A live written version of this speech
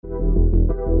It's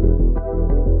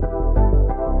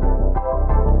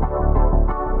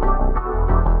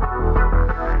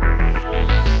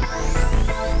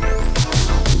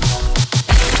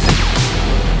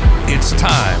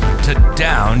time to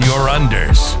down your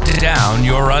unders. Down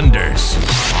your unders.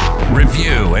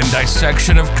 Review and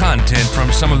dissection of content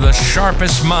from some of the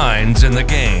sharpest minds in the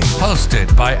game.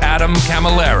 Hosted by Adam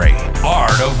Camilleri.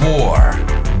 Art of War.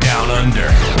 Down Under.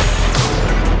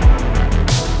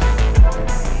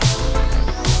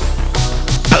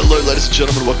 Hello, ladies and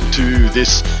gentlemen. Welcome to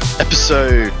this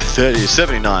episode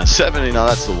 79,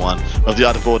 that's the one, of the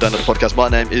Art of War Down Under podcast. My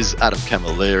name is Adam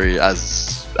Camilleri,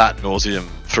 as ad nauseum,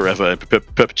 forever, in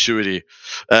perpetuity.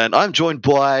 And I'm joined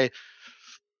by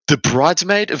the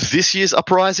bridesmaid of this year's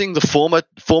Uprising, the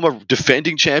former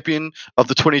defending champion of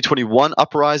the 2021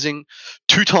 Uprising,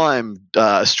 two-time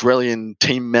Australian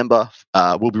team member,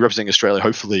 will be representing Australia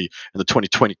hopefully in the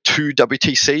 2022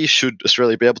 WTC, should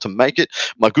Australia be able to make it.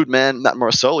 My good man, Matt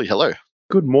Morosoli, hello.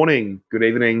 Good morning, good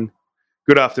evening,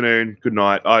 good afternoon, good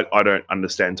night. I don't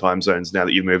understand time zones now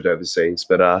that you've moved overseas,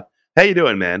 but how you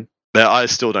doing, man? Yeah, I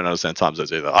still don't understand time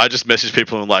zones either. I just message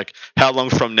people and like, how long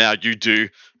from now you do?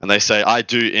 And they say, I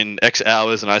do in X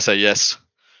hours. And I say, yes,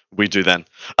 we do then.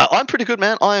 I'm pretty good,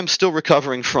 man. I am still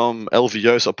recovering from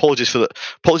LVO. So apologies for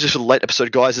the late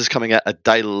episode, guys. This is coming out a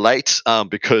day late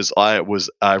because I was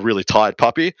a really tired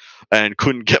puppy and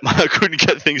couldn't get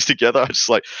things together. I was just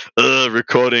like,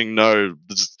 recording, no.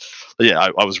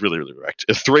 I was really, really wrecked.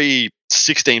 3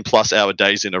 16-plus hour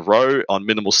days in a row on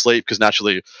minimal sleep because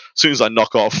naturally, as soon as I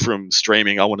knock off from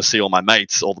streaming, I want to see all my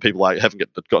mates, all the people I haven't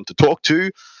gotten to talk to,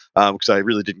 because I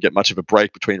really didn't get much of a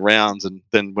break between rounds. And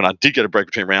then when I did get a break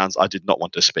between rounds, I did not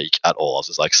want to speak at all. I was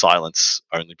just like, silence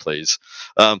only, please.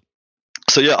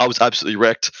 So yeah, I was absolutely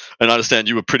wrecked, and I understand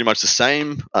you were pretty much the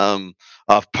same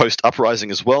post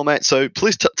Uprising as well, mate. So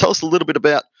please tell us a little bit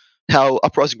about how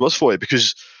Uprising was for you,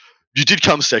 because you did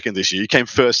come second this year. You came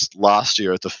first last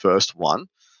year at the first one.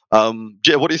 What are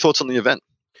your thoughts on the event?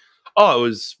 Oh, it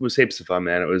was heaps of fun,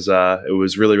 man. It was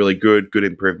really, really good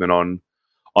improvement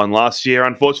on last year.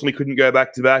 Unfortunately, couldn't go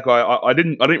back to back. I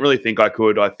didn't really think I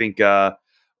could. I think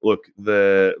look,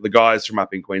 the guys from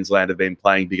up in Queensland have been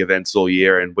playing big events all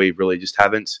year, and we really just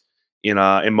haven't in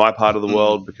my part of the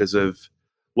world because of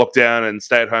lockdown and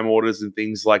stay-at-home orders and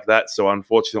things like that. So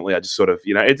unfortunately, I just sort of,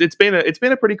 it's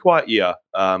been a pretty quiet year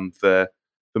for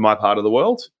my part of the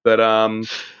world. But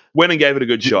went and gave it a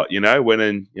good shot. Went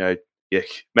and made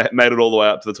it all the way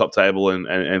up to the top table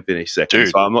and finished second. Dude.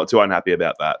 So I'm not too unhappy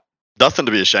about that. Nothing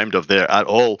to be ashamed of there at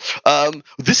all.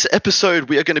 This episode,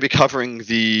 we are going to be covering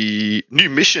the new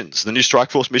missions, the new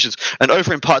Strikeforce missions. And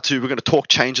over in part 2, we're going to talk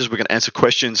changes, we're going to answer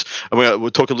questions, and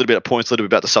we'll talk a little bit at points, a little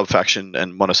bit about the sub-faction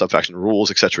and mono-sub-faction rules,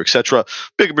 etc., etc.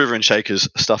 Big mover and shakers,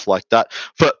 stuff like that.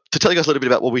 But to tell you guys a little bit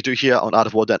about what we do here on Art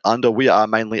of War Down Under, we are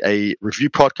mainly a review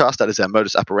podcast. That is our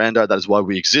modus operandi. That is why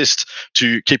we exist,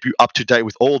 to keep you up to date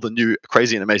with all the new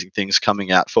crazy and amazing things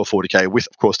coming out for 40K, with,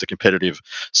 of course, the competitive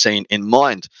scene in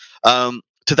mind.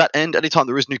 To that end, anytime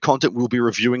there is new content, we'll be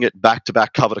reviewing it back to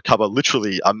back, cover to cover.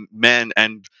 Literally, man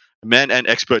and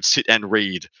experts sit and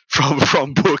read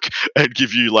from book and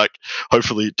give you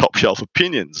hopefully top shelf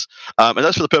opinions. And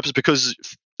that's for the purpose because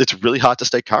it's really hard to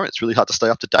stay current. It's really hard to stay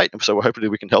up to date. And so we're hoping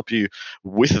we can help you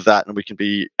with that, and we can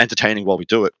be entertaining while we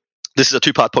do it. This is a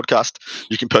 2-part podcast.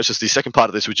 You can purchase the second part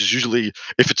of this, which is usually,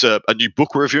 if it's a new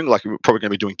book we're reviewing, like we're probably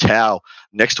going to be doing Tau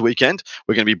next weekend.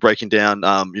 We're going to be breaking down,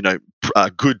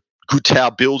 good Tau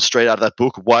builds straight out of that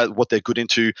book, what they're good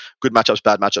into, good matchups,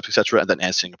 bad matchups, etc., and then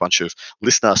answering a bunch of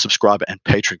listener, subscriber, and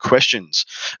patron questions.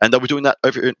 And we're doing that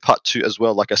over in part 2 as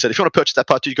well. Like I said, if you want to purchase that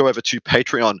part 2, you go over to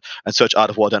Patreon and search Art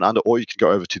of War Down Under, or you can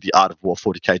go over to the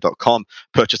artofwar40k.com,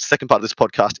 purchase the second part of this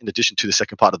podcast in addition to the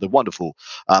second part of the wonderful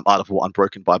Art of War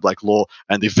Unbroken by Blake Law,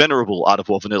 and the venerable Art of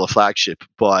War Vanilla Flagship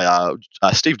by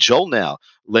Steve Joel, now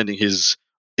lending his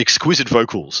exquisite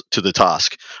vocals to the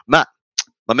task. Matt,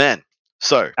 my man.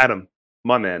 So, Adam,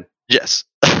 my man. Yes.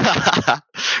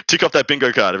 Tick off that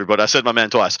bingo card, everybody. I said my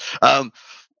man twice.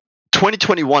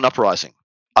 2021 Uprising.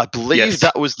 I believe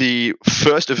that was the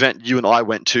first event you and I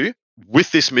went to with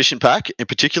this mission pack in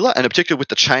particular, and in particular with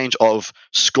the change of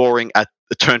scoring at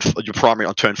the turn, your primary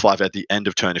on turn 5 at the end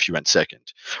of turn if you went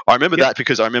second. I remember that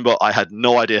because I remember I had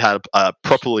no idea how to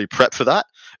properly prep for that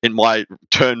in my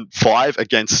turn 5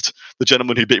 against the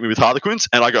gentleman who beat me with Harlequins,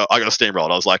 and I got steamrolled.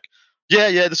 I was like,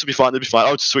 yeah, this will be fine. It'll be fine.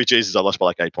 Oh, sweet Jesus, I lost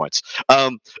by 8 points. I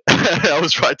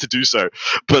was right to do so.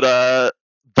 But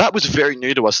that was very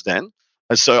new to us then.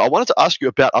 And so I wanted to ask you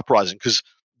about Uprising, because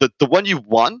the one you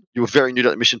won, you were very new to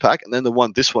that mission pack, and then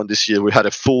this one this year, we had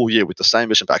a full year with the same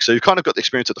mission pack. So you kind of got the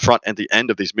experience at the front and the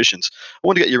end of these missions. I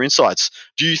want to get your insights.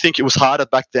 Do you think it was harder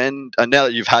back then? And now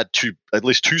that you've had at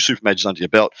least two super majors under your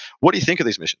belt, what do you think of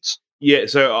these missions? Yeah,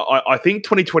 so I think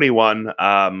 2021,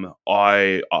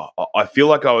 I feel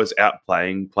like I was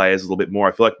outplaying players a little bit more.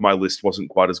 I feel like my list wasn't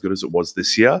quite as good as it was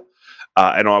this year,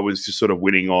 and I was just sort of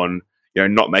winning on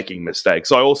not making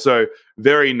mistakes. I also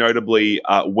very notably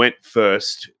went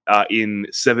first in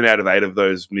 7 out of 8 of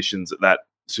those missions at that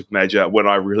Super Major when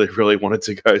I really, really wanted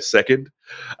to go second,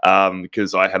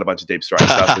 because I had a bunch of deep strike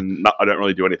stuff and I don't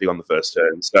really do anything on the first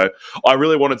turn. So I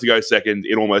really wanted to go second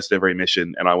in almost every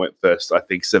mission, and I went first, I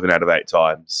think, 7 out of 8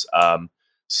 times.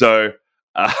 So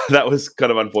that was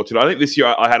kind of unfortunate. I think this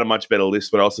year I had a much better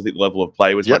list, but I also think the level of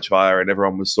play was much higher, and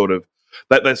everyone was sort of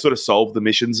they sort of solved the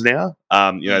missions now.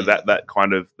 That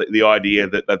kind of the idea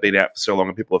that they've been out for so long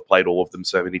and people have played all of them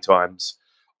so many times.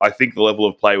 I think the level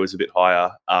of play was a bit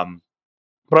higher.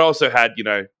 But I also had,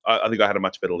 I think I had a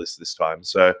much better list this time.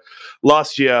 So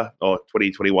last year, or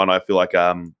 2021, I feel like,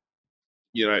 I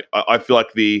feel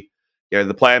like the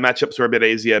player matchups were a bit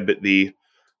easier, but the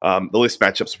list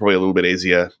matchups are probably a little bit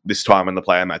easier this time, and the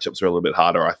player matchups are a little bit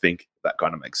harder. I think that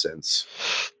kind of makes sense.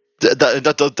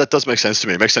 That does make sense to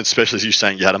me. It makes sense, especially as you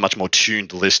saying you had a much more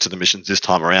tuned list to the missions this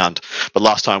time around. But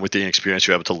last time with the inexperience,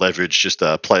 you were able to leverage just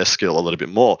player skill a little bit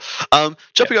more.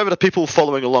 Jumping over to people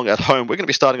following along at home, we're going to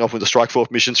be starting off with the Strikeforce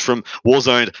missions from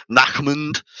Warzone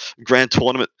Nachmund Grand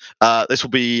Tournament. This will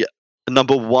be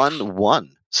number 1-1.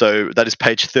 So that is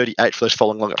page 38 for those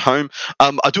following along at home.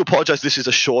 I do apologize. This is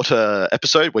a shorter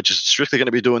episode. We're just strictly going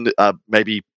to be doing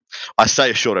maybe, I say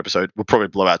a short episode. We'll probably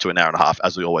blow out to an hour and a half,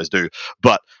 as we always do.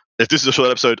 But if this is a short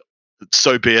episode,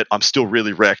 so be it. I'm still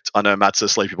really wrecked. I know Matt's a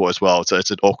sleepy boy as well, so it's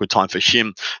an awkward time for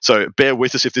him. So bear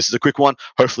with us if this is a quick one.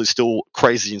 Hopefully still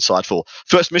crazy insightful.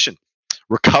 First mission,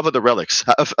 recover the relics.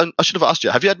 And I should have asked you,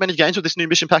 have you had many games with this new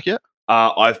mission pack yet?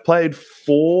 I've played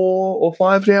 4 or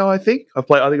 5 now, I think. I've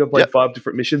played 5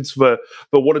 different missions. For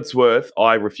what it's worth,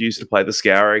 I refused to play the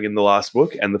Scouring in the last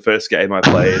book, and the first game I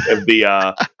played of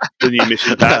the new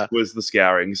mission pack was the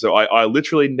Scouring. So I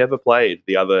literally never played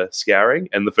the other Scouring,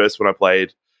 and the first one I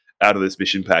played out of this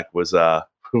mission pack was the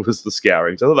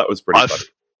Scouring. So I thought that was pretty funny.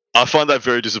 I find that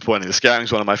very disappointing. The Scouring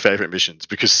is one of my favorite missions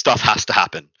because stuff has to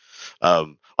happen.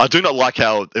 I do not like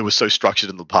how it was so structured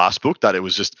in the past book that it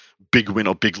was just big win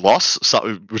or big loss,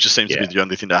 which just seems to be the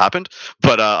only thing that happened.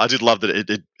 But I did love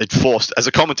that it forced, as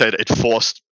a commentator, it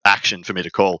forced action for me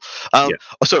to call.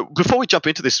 So before we jump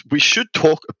into this, we should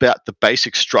talk about the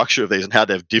basic structure of these and how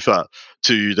they differ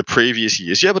to the previous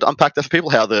years. You able to unpack that for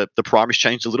people, how the primaries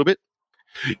changed a little bit?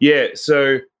 Yeah,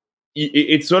 so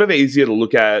it's sort of easier to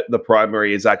look at the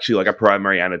primary as actually like a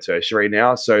primary and a tertiary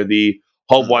now. So the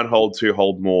hold 1, hold 2,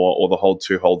 hold more, or the hold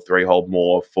 2, hold 3, hold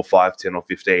more for 5, 10, or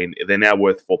 15. They're now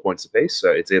worth 4 points apiece.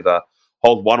 So it's either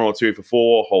hold 1 or 2 for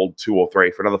 4, hold 2 or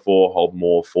 3 for another 4, hold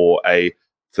more for a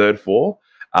third 4.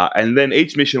 And then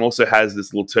each mission also has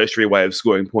this little tertiary way of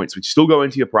scoring points, which still go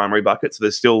into your primary bucket. So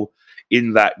they're still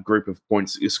in that group of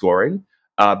points that you're scoring.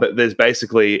 But there's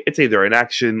basically, it's either an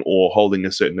action or holding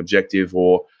a certain objective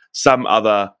or some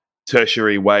other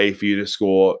tertiary way for you to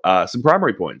score some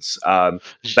primary points.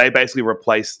 They basically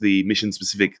replace the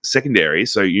mission-specific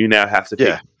secondaries, so you now have to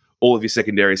pick all of your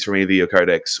secondaries from either your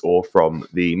codex or from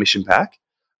the mission pack.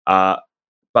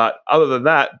 But other than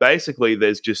that, basically,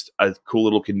 there's just a cool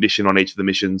little condition on each of the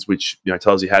missions, which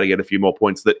tells you how to get a few more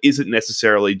points. That isn't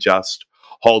necessarily just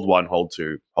hold 1, hold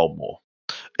 2, hold more.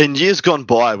 In years gone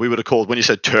by, we would have called, when you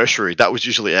said tertiary, that was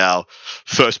usually our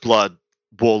First Blood,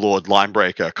 Warlord,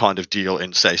 Linebreaker kind of deal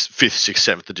in, say, 5th,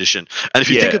 6th, 7th edition. And if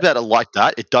you think about it like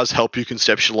that, it does help you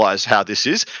conceptualize how this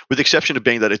is, with the exception of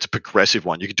being that it's a progressive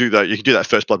one. You can do that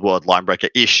First Blood, Warlord,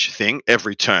 Linebreaker-ish thing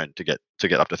every turn to get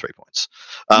up to 3 points.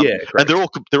 And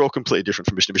they're all completely different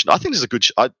from mission to mission. I think this is a good.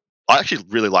 I actually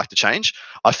really like the change.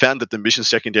 I found that the mission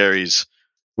secondaries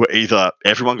were either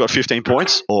everyone got 15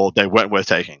 points or they weren't worth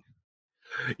taking.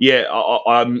 Yeah,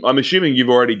 I'm assuming you've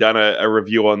already done a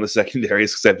review on the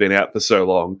secondaries because they've been out for so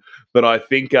long. But I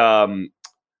think,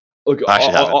 look,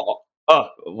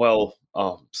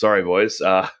 sorry, boys,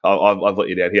 I've let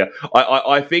you down here.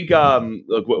 I think,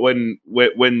 look,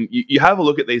 when you have a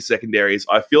look at these secondaries,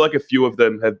 I feel like a few of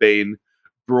them have been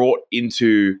brought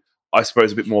into, I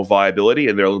suppose, a bit more viability,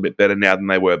 and they're a little bit better now than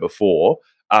they were before.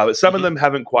 But some of them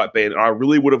haven't quite been. And I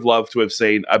really would have loved to have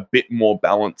seen a bit more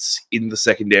balance in the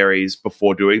secondaries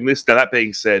before doing this. Now, that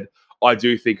being said, I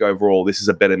do think overall this is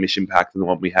a better mission pack than the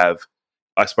one we have,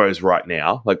 I suppose, right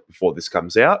now, like before this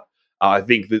comes out. I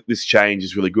think that this change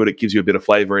is really good. It gives you a bit of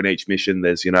flavor in each mission.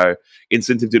 There's,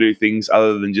 incentive to do things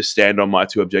other than just stand on my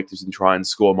 2 objectives and try and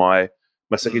score my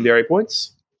secondary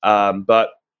points.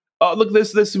 But look,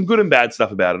 there's some good and bad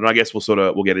stuff about it, and I guess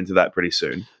we'll get into that pretty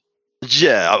soon.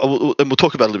 Yeah, and we'll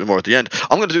talk about it a little bit more at the end.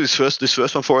 I'm going to do this first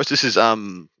one for us. This is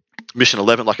mission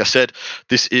 11. Like I said,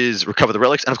 this is recover the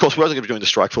relics, and of course, we're only going to be doing the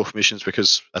Strikeforce missions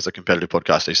because, as a competitive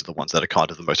podcast, these are the ones that are kind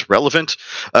of the most relevant.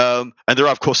 And there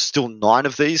are, of course, still 9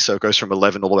 of these, so it goes from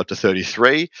 11 all the way up to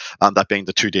 33. That being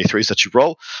the 2d3s that you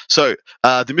roll. So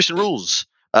the mission rules.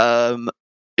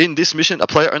 In this mission, a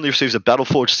player only receives a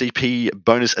Battleforge CP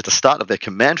bonus at the start of their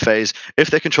command phase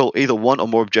if they control either one or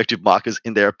more objective markers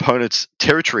in their opponent's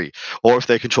territory, or if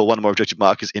they control one or more objective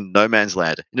markers in no man's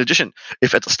land. In addition,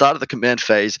 if at the start of the command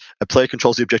phase, a player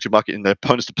controls the objective marker in their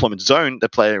opponent's deployment zone, the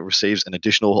player receives an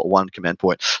additional 1 command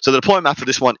point. So the deployment map for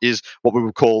this one is what we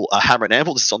would call a hammer and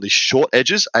anvil. This is on the short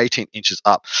edges, 18 inches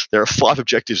up. There are 5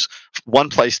 objectives, one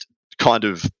placed kind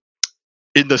of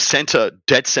in the center,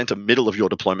 dead center middle of your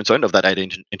deployment zone of that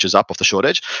 18 inches up off the short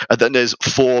edge. And then there's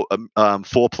 4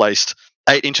 placed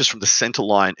 8 inches from the center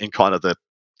line in kind of the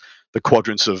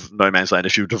quadrants of no man's land.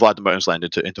 If you divide the no man's land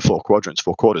into 4 quadrants,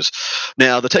 4 quarters.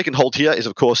 Now, the take and hold here is,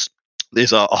 of course,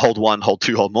 there's a hold 1, hold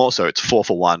 2, hold more. So it's 4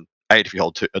 for 1, 8 if you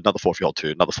hold 2, another 4 if you hold 2,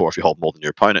 another 4 if you hold more than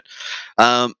your opponent.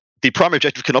 The primary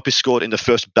objective cannot be scored in the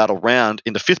first battle round.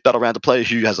 In the 5th battle round, the player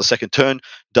who has a second turn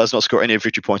does not score any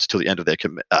victory points until the end of their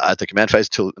at the command phase,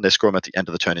 and they score them at the end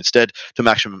of the turn instead, to a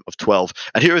maximum of 12.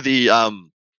 And here are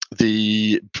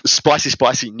the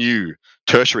spicy new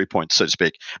tertiary points, so to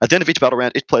speak. At the end of each battle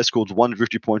round, each player scores 1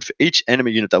 victory point for each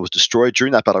enemy unit that was destroyed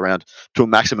during that battle round, to a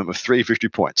maximum of 3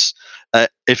 victory points.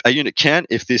 If a unit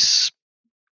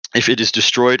if it is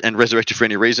destroyed and resurrected for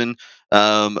any reason,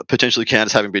 potentially count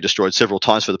as having been destroyed several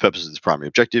times for the purposes of this primary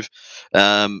objective.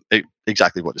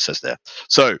 Exactly what it says there.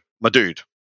 So, my dude,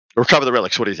 recover the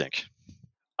relics. What do you think?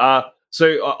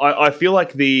 So I feel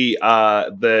like the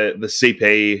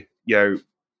CP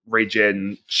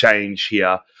regen change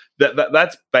here.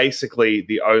 That's basically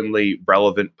the only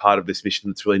relevant part of this mission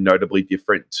that's really notably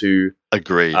different to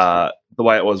Agreed. The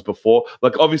way it was before.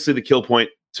 Like, obviously, the kill point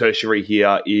tertiary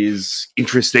here is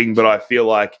interesting, but I feel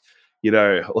like,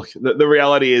 look, the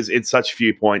reality is it's such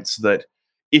few points that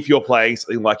if you're playing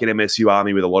something like an MSU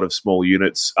army with a lot of small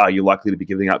units, you're likely to be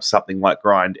giving up something like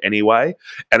grind anyway.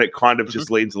 And it kind of just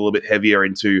leans a little bit heavier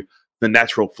into the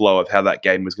natural flow of how that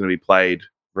game was going to be played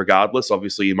regardless.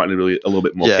 Obviously, you might need to be a little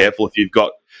bit more careful if you've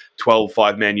got 12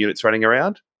 5-man units running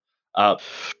around.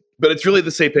 But it's really the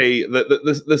CP.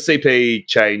 The CP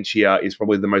change here is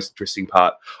probably the most interesting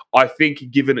part. I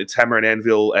think, given it's hammer and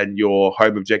anvil and your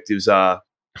home objectives are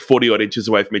 40 odd inches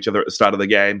away from each other at the start of the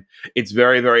game, it's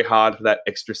very, very hard for that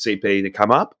extra CP to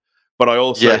come up. But I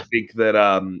also think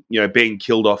that being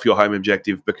killed off your home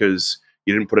objective because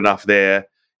you didn't put enough there,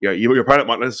 your opponent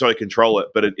might not necessarily control it,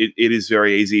 but it is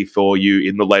very easy for you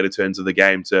in the later turns of the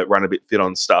game to run a bit thin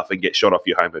on stuff and get shot off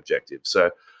your home objective.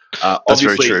 So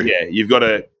obviously, you've got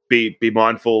to be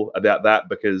mindful about that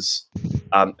because,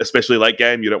 especially late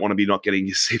game, you don't want to be not getting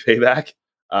your CP back.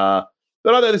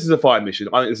 But I think this is a fine mission.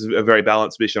 I think this is a very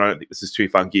balanced mission. I don't think this is too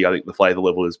funky. I think the flavor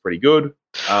level is pretty good.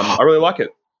 I really like it.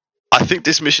 I think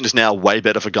this mission is now way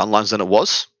better for gunlines than it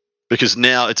was, because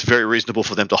now it's very reasonable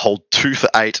for them to hold 2 for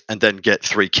 8 and then get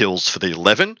 3 kills for the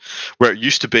 11, where it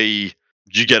used to be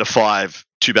you get a 5,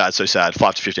 too bad, so sad,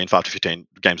 5 to 15,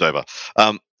 game's over.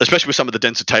 Especially with some of the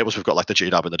denser tables we've got, like the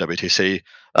GW and the WTC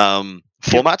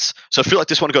formats. So I feel like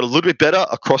this one got a little bit better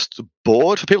across the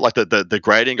board for people. Like the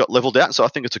grading got leveled out. So I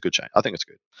think it's a good change. I think it's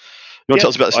good. You want to tell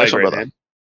us about this next one, brother? Man.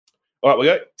 All right, we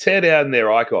go. Tear down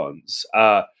their icons.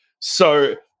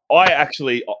 So I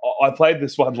played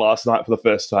this one last night for the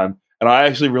first time, and I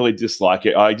actually really dislike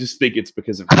it. I just think it's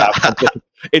because of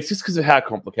how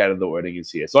complicated the wording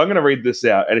is here. So I'm going to read this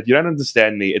out, and if you don't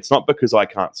understand me, it's not because I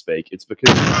can't speak. It's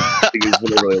because it is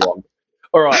really, really long.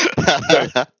 All right.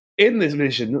 So in this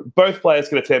mission, both players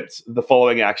can attempt the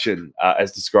following action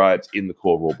as described in the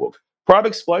core rulebook. Prime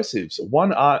explosives.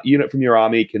 One unit from your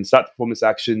army can start to perform this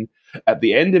action at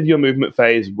the end of your movement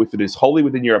phase if it is wholly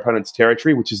within your opponent's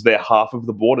territory, which is their half of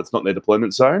the board. It's not their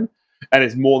deployment zone, and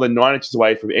is more than 9 inches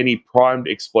away from any primed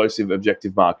explosive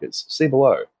objective markers. See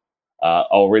below.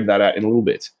 I'll read that out in a little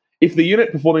bit. If the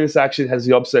unit performing this action has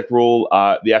the OBSEC rule,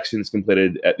 the action is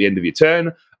completed at the end of your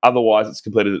turn. Otherwise, it's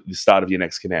completed at the start of your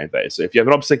next command phase. So if you have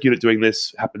an OBSEC unit doing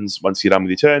this, happens once you're done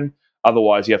with your turn.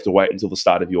 Otherwise, you have to wait until the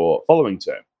start of your following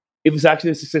turn. If this action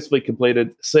is successfully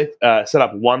completed, set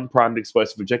up 1 primed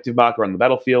explosive objective marker on the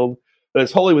battlefield. that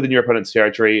is wholly within your opponent's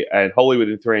territory and wholly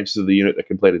within 3 inches of the unit that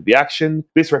completed the action.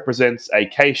 This represents a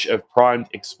cache of primed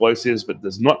explosives, but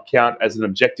does not count as an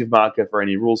objective marker for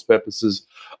any rules purposes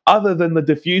other than the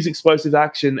diffuse explosive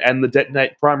action and the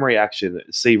detonate primary action.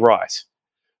 See right.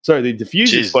 So the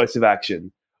diffuse explosive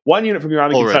action. 1 unit from your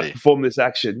army can start to perform this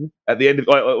action at the end of...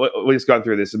 We're just going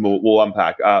through this and we'll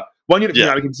unpack. 1 unit from your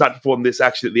army can start to perform this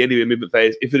action at the end of your movement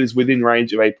phase if it is within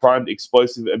range of a primed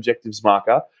explosive objectives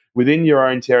marker within your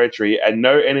own territory, and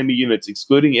no enemy units,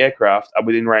 excluding aircraft, are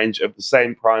within range of the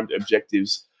same primed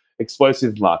objectives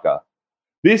explosive marker.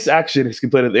 This action is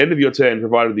completed at the end of your turn,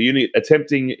 provided the unit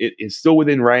attempting it is still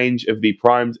within range of the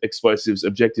primed explosives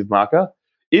objective marker.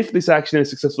 If this action is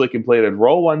successfully completed,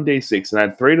 roll 1d6 and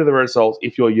add 3 to the result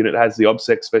if your unit has the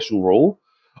OBSEC special rule.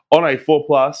 On a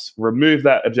 4+, remove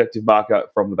that objective marker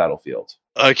from the battlefield.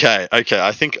 Okay.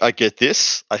 I think I get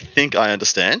this. I think I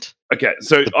understand. Okay,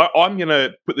 so I'm going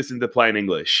to put this into plain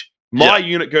English. My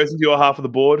unit goes into your half of the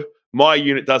board. My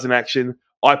unit does an action.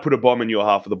 I put a bomb in your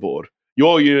half of the board.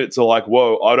 Your units are like,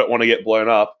 whoa, I don't want to get blown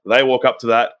up. They walk up to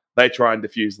that. They try and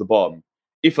defuse the bomb.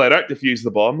 If they don't defuse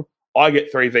the bomb, I get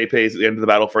 3 VPs at the end of the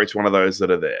battle for each one of those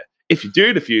that are there. If you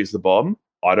do defuse the bomb,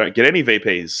 I don't get any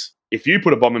VPs. If you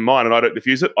put a bomb in mine and I don't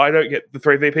defuse it, I don't get the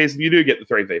 3 VPs and you do get the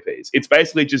 3 VPs. It's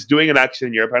basically just doing an action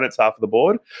in your opponent's half of the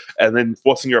board and then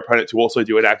forcing your opponent to also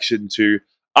do an action to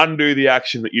undo the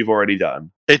action that you've already done.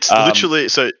 It's literally...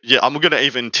 So, yeah, I'm going to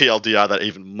even TLDR that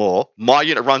even more. My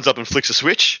unit runs up and flicks a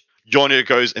switch. Your unit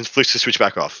goes and flicks the switch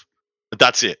back off.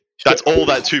 That's it. That's all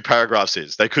that 2 paragraphs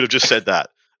is. They could have just said that.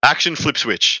 Action, flip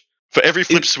switch. For every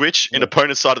flip switch in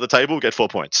opponent's side of the table, get 4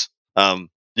 points.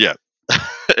 Yeah.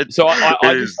 So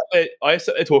I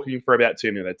sat there talking for about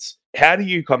 2 minutes. How do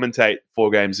you commentate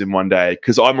 4 games in one day?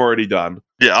 Because I'm already done.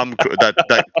 Yeah, I'm.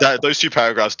 Those 2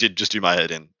 paragraphs did just do my head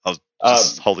in. I was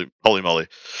just holy moly.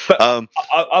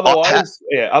 Otherwise,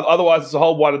 it's a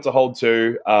hold 1. It's a hold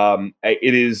 2.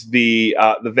 It is the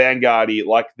vanguardy,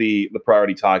 like the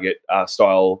priority target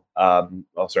style.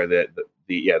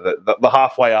 The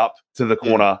halfway up to the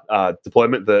corner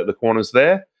deployment. The corners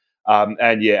there.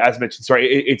 And yeah, as mentioned,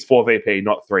 it's 4 VP,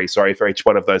 not 3. Sorry, for each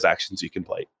one of those actions you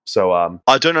complete. So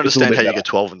I don't understand how you get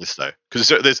 12 in this though, because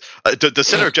there's the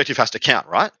center objective has to count,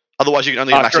 right? Otherwise, you can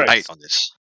only get a max of 8 on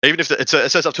this. Even if it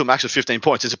says up to a max of 15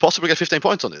 points, is it possible to get 15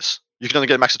 points on this? You can only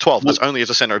get a max of 12. That's only if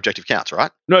the center objective counts, right?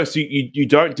 No, so you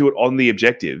don't do it on the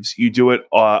objectives. You do it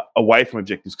away from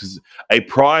objectives, because a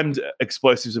primed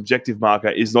explosives objective marker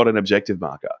is not an objective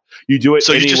marker. You do it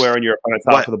anywhere on your opponent's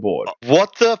half of the board.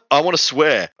 What the? I want to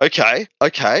swear. Okay.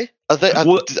 Are they?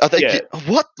 What?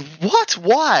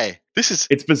 Why?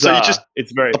 It's bizarre. So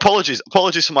it's very apologies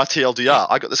for my TLDR.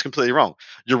 I got this completely wrong.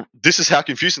 This is how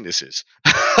confusing this is.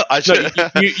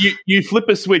 You flip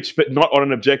a switch, but not on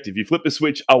an objective. You flip a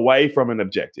switch away from an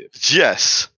objective.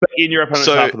 Yes, but in your opponent's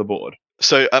half of the board.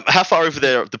 So how far over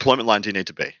their deployment line do you need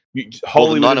to be?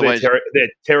 Wholly within their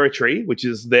territory, which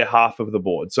is their half of the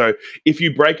board. So if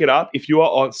you break it up, if you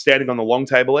are standing on the long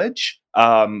table edge,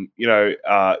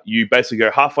 you basically go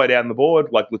halfway down the board,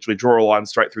 like literally draw a line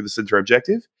straight through the center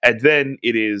objective, and then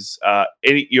it is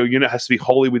your unit has to be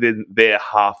wholly within their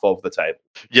half of the table.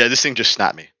 Yeah, this thing just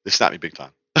snapped me. This snapped me big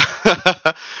time.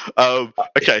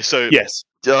 Okay, so yes.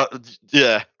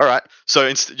 Yeah, all right. So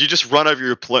you just run over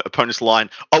your opponent's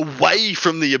line away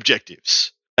from the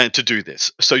objectives, and to do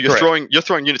this, so you're throwing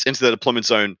units into the deployment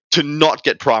zone to not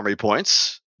get primary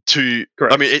points. I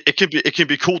mean, it can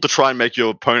be cool to try and make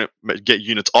your opponent get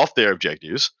units off their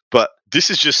objectives, but this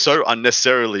is just so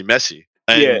unnecessarily messy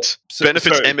and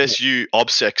benefits MSU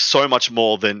OBSEC so much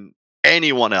more than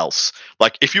anyone else.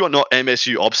 Like, if you are not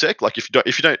MSU OBSEC, like if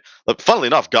you don't, like, funnily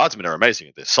enough, guardsmen are amazing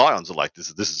at this. Scions are like, this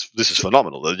is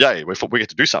phenomenal. Yay, we get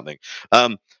to do something.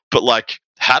 But like,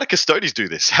 how do custodies do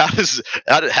this? How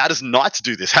does knights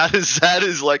do this? How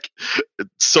does like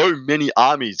so many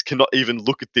armies cannot even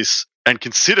look at this and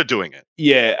consider doing it?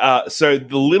 Yeah, so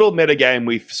the little metagame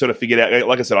we've sort of figured out,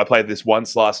 like I said, I played this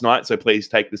once last night, so please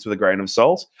take this with a grain of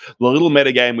salt. The little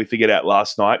metagame we figured out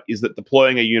last night is that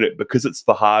deploying a unit, because it's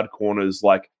the hard corners,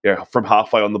 like from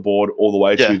halfway on the board all the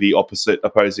way to the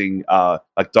opposing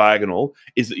like diagonal,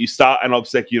 is that you start an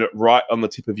OBSEC unit right on the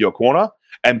tip of your corner.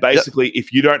 And basically,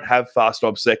 if you don't have fast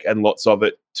OBSEC and lots of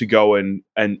it to go and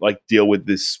like deal with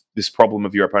this problem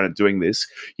of your opponent doing this,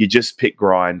 you just pick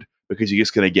grind, because you're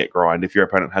just going to get grind if your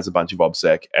opponent has a bunch of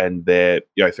OBSEC and they're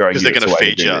throwing units away. Because they're going to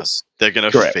feed you. They're going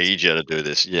to feed you to do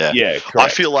this. Yeah. Yeah. Correct. I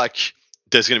feel like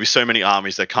there's going to be so many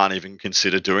armies that can't even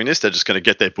consider doing this. They're just going to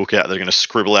get their book out. They're going to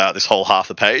scribble out this whole half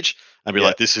the page and be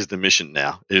like, "This is the mission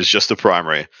now. It is just the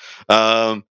primary."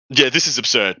 Yeah, this is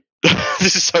absurd.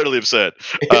 This is totally absurd.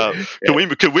 Can we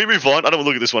move on? I don't want to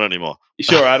look at this one anymore.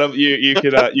 Sure, Adam. You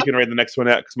can read the next one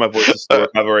out because my voice is still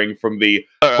recovering from the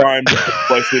All right. primed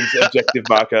explosives objective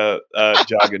marker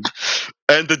jargon.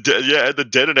 And the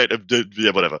detonator.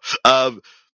 Whatever.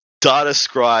 Data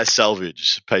Scry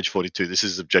Salvage, page 42. This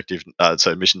is objective.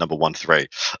 So mission number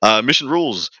 1-3. Mission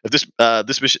rules. If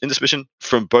this mission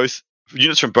from both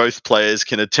units from both players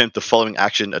can attempt the following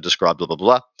action as described. Blah blah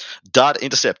blah. Data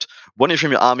intercept. One unit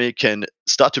from your army can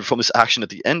start to perform this action at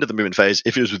the end of the movement phase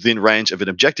if it is within range of an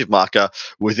objective marker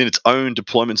within its own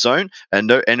deployment zone, and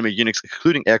no enemy units,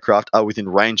 including aircraft, are within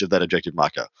range of that objective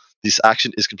marker. This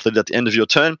action is completed at the end of your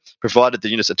turn, provided the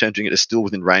units attempting it is still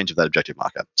within range of that objective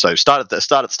marker. So start at the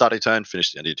start of your turn, finish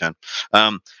at the end of your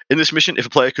turn. In this mission, if a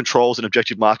player controls an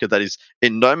objective marker that is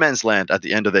in no man's land at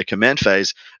the end of their command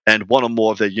phase, and one or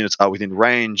more of their units are within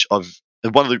range of,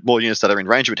 and one of the more units that are in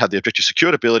range of it have the objective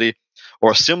secured ability, or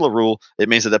a similar rule, it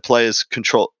means that their players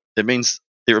control. It remains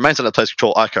under player's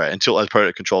control. Okay, until an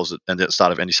opponent controls it, and at the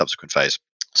start of any subsequent phase.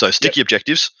 So sticky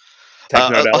objectives.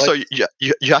 Also,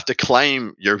 you have to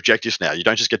claim your objectives now. You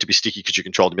don't just get to be sticky because you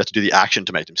control them. You have to do the action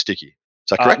to make them sticky.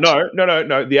 Is that correct?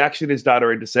 No. The action is data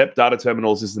intercept. Data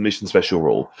terminals is the mission special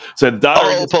rule. So the data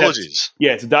intercept, apologies.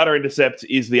 Yeah, so data intercept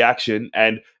is the action,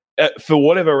 and for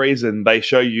whatever reason, they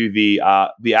show you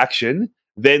the action,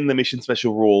 then the mission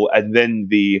special rule, and then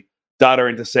the data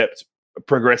intercept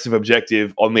progressive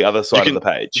objective on the other side of the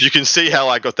page. You can see how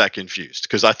I got that confused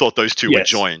because I thought those two were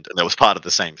joined and that was part of the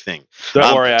same thing.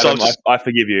 Don't worry, Adam. I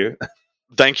forgive you.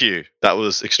 Thank you. That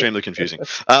was extremely confusing.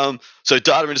 So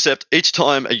data intercept. Each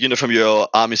time a unit from your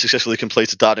army successfully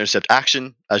completes a data intercept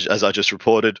action, as I just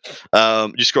reported,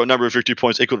 you score a number of victory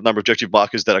points equal to the number of objective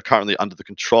markers that are currently under the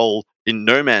control in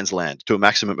no man's land to a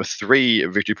maximum of 3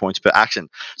 victory points per action.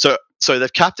 So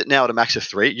they've capped it now at a max of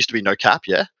 3. It used to be no cap,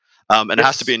 yeah? And it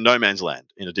has to be in no man's land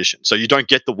in addition. So you don't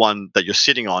get the one that you're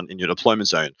sitting on in your deployment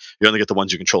zone. You only get the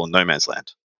ones you control in no man's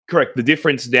land. Correct. The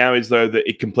difference now is, though, that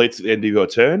it completes at the end of your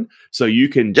turn. So you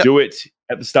can do it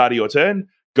at the start of your turn,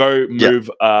 go move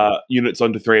units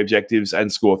onto 3 objectives and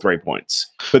score 3 points.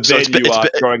 But then you are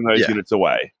throwing those units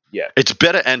away. Yeah. It's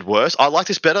better and worse. I like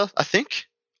this better, I think.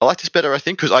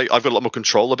 Because I've got a lot more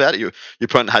control about it. Your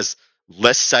opponent has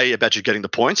less say about you getting the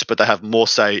points, but they have more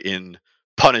say in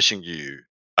punishing you,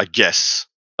 I guess,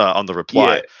 on the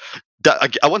reply. Yeah.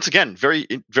 Once again, very,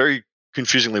 very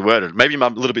confusingly worded. Maybe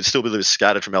I'm still a little bit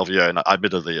scattered from LVO, and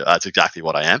admittedly, that's exactly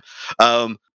what I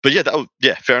am. But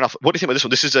fair enough. What do you think about this one?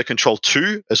 This is a control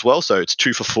 2 as well, so it's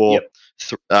 2 for 4,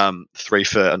 3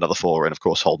 for another 4, and of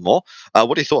course hold more.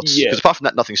 What are your thoughts? Because apart from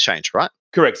that, nothing's changed, right?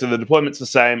 Correct. So the deployment's the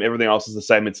same. Everything else is the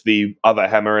same. It's the other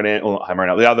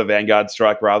the other Vanguard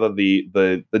strike, rather,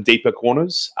 the deeper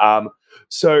corners.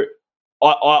 So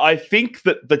I think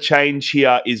that the change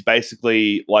here is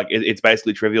basically it's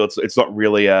basically trivial. It's not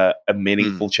really a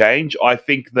meaningful change. I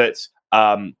think that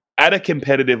at a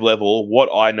competitive level, what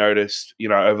I noticed,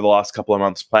 over the last couple of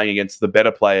months playing against the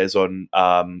better players on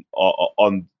Vital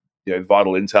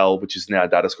Intel, which is now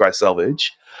Data Scry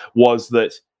Salvage, was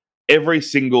that every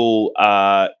single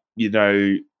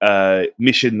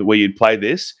mission where you'd play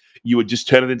this, you would just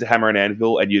turn it into Hammer and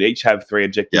Anvil, and you'd each have 3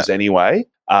 objectives anyway.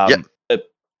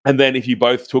 And then if you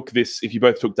both took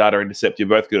data intercept, you're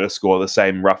both going to score the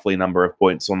same roughly number of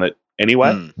points on it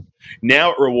anyway.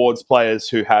 Now it rewards players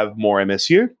who have more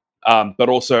MSU, but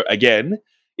also, again,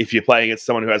 if you're playing against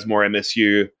someone who has more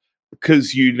MSU,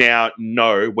 because you now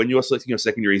know when you're selecting your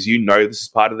secondaries, this is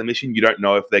part of the mission. You don't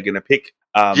know if they're going to pick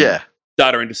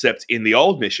data intercept in the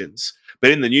old missions, but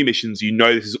in the new missions,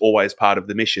 this is always part of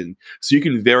the mission. So you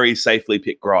can very safely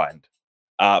pick grind.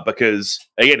 Because,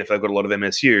 again, if they've got a lot of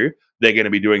MSU, they're going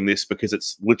to be doing this because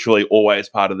it's literally always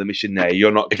part of the mission now.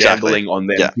 You're not gambling on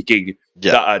them picking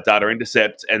data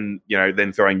intercept and,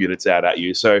 then throwing units out at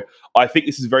you. So I think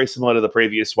this is very similar to the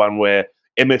previous one where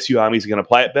MSU armies are going to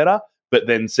play it better, but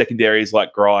then secondaries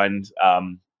like grind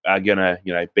are going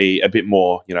to, be a bit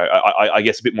more, I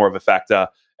guess a bit more of a factor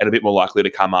and a bit more likely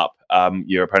to come up.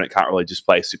 Your opponent can't really just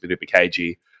play super duper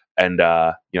cagey and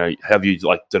have you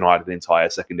denied an entire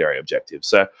secondary objective.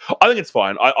 So I think it's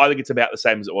fine. I think it's about the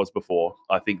same as it was before.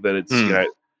 I think that it's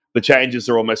the changes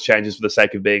are almost changes for the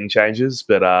sake of being changes,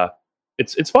 but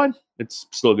it's fine. It's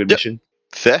still a good mission.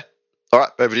 Fair. All right,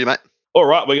 over to you, mate. All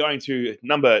right, we're going to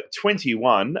number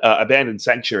 21, Abandoned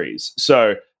Sanctuaries.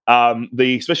 So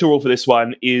the special rule for this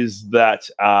one is that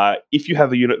if you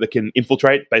have a unit that can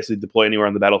infiltrate, basically deploy anywhere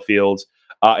on the battlefield,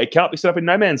 it cannot be set up in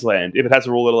no man's land. If it has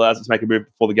a rule that allows it to make a move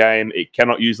before the game, it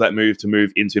cannot use that move to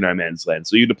move into no man's land.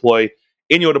 So you deploy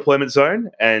in your deployment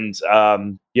zone, and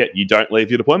you don't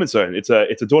leave your deployment zone. It's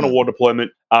a Dawn of War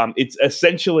deployment. It's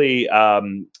essentially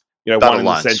one Battle in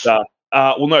lines. the center.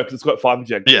 Well, no, because it's got 5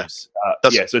 objectives.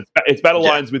 So it's battle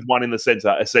lines with 1 in the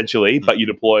center, essentially, but you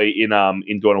deploy in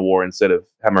Dawn of War instead of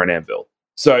Hammer and Anvil.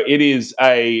 So it is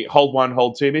a hold 1,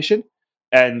 hold 2 mission,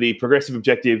 and the progressive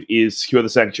objective is secure the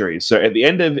sanctuaries. So at the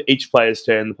end of each player's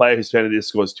turn, the player whose turn it is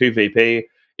scores 2 VP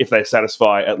if they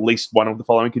satisfy at least one of the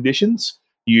following conditions.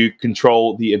 You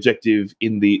control the objective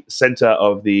in the center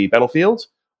of the battlefield,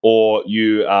 or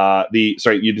you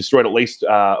destroyed at least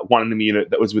one enemy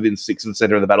unit that was within 6 of the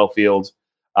center of the battlefield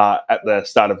at the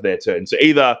start of their turn. So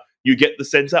either you get the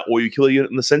center or you kill a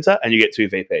unit in the center and you get 2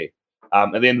 VP.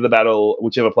 At the end of the battle,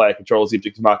 whichever player controls the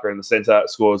objective marker in the center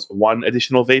scores 1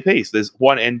 additional VP. So there's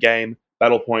 1 end game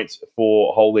battle point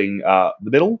for holding the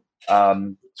middle.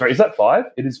 Sorry, is that 5?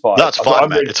 It is 5. No, it's 5,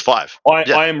 man. It's 5.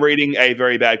 I am reading a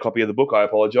very bad copy of the book. I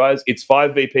apologize. It's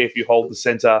 5 VP if you hold the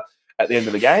center at the end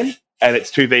of the game, and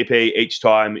it's 2 VP each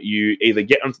time you either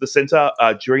get onto the center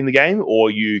during the game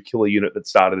or you kill a unit that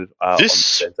started on the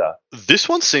center. This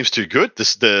one seems too good.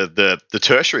 The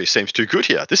tertiary seems too good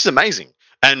here. This is amazing.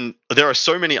 And there are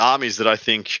so many armies that I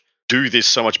think do this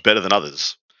so much better than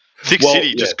others. Thick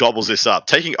City just gobbles this up.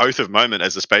 Taking Oath of Moment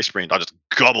as the Space Marine, I just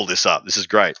gobble this up. This is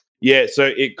great. Yeah,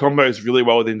 so it combos really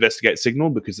well with Investigate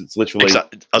Signal because it's literally I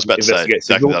was about to say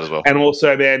exactly that as well. And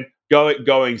also, man,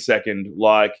 going second,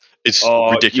 like it's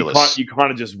ridiculous. You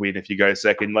kind of just win if you go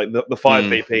second. Like the 5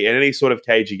 VP in any sort of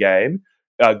cagey game,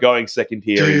 going second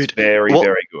here is very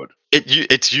good.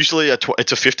 It's usually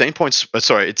it's a 15 points.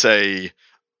 Sorry, it's a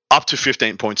up to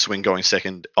 15 point swing going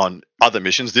second on other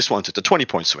missions. This one's at a 20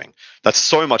 point swing. That's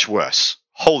so much worse.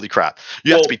 Holy crap!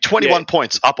 You have to be 21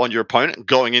 points up on your opponent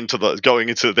going into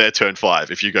their turn 5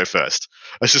 if you go first.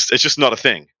 It's just not a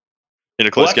thing in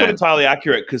a close game. That's not entirely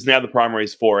accurate because now the primary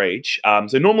is 4 each.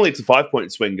 So normally it's a 5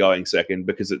 point swing going second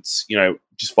because it's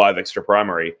just 5 extra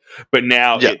primary, but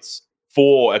now it's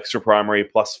 4 extra primary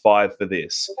plus 5 for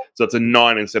this, so it's a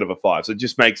 9 instead of a 5. So it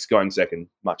just makes going second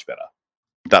much better.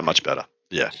 That much better.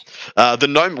 Yeah. What do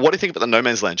you think about the No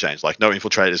Man's Land change? Like no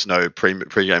infiltrators, no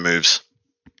pre-game moves.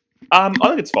 I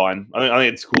think it's fine. I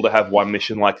think it's cool to have one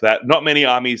mission like that. Not many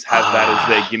armies have that as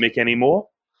their gimmick anymore.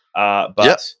 But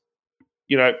I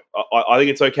think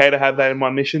it's okay to have that in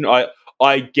one mission.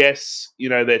 I guess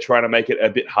they're trying to make it a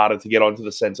bit harder to get onto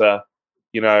the center,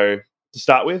 to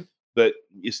start with. But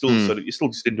you're still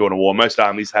just in Dawn of War. Most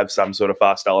armies have some sort of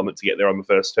fast element to get there on the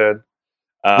first turn.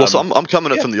 So I'm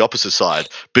coming from the opposite side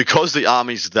because the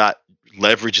armies that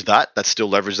leverage that still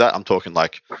leverage that. I'm talking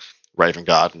like Raven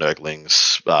Guard,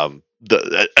 Nurglings,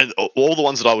 and all the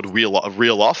ones that I would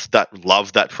reel off that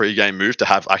love that pre-game move to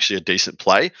have actually a decent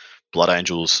play. Blood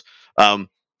Angels. None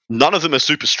of them are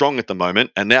super strong at the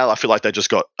moment, and now I feel like they just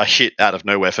got a hit out of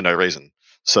nowhere for no reason.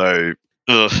 So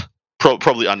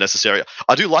probably unnecessary.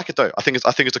 I do like it though. I think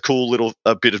it's a cool little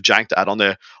bit of jank to add on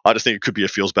there. I just think it could be a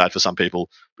feels bad for some people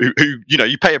who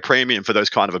you pay a premium for those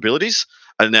kind of abilities,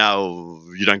 and now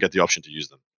you don't get the option to use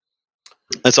them.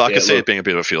 And so I can see it being a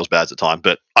bit of a feels bad at the time,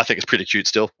 but I think it's pretty cute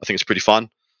still. I think it's pretty fun.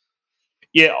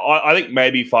 Yeah, I think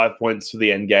maybe 5 points for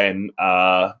the end game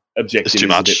objective is a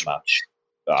bit much.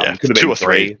 Could have been 2 or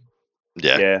 3.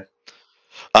 Yeah.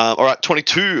 All right,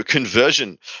 22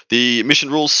 conversion. The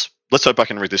mission rules. Let's hope I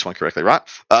can read this one correctly, right?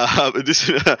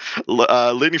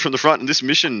 Leading from the front, in this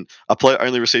mission, a player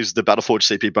only receives the Battleforge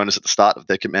CP bonus at the start of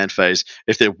their command phase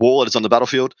if their warlord is on the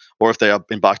battlefield or if they are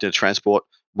embarked in a transport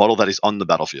model that is on the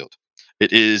battlefield.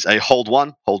 It is a hold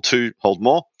 1, hold 2, hold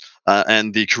more,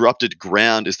 and the corrupted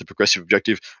ground is the progressive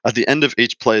objective. At the end of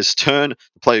each player's turn,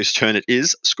 the player's turn it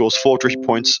is scores 4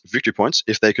 victory points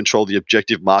if they control the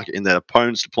objective marker in their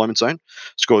opponent's deployment zone,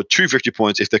 score 2 victory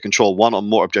points if they control 1 or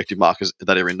more objective markers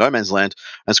that are in No Man's Land,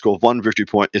 and score 1 victory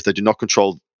point if they do not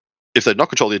control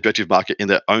the objective marker in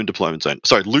their own deployment zone.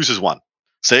 Sorry, loses 1.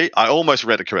 See, I almost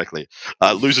read it correctly.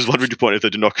 Loses 1 victory point if they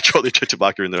do not control the objective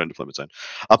marker in their own deployment zone.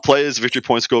 A player's victory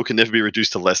point score can never be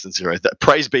reduced to less than 0.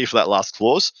 Praise be for that last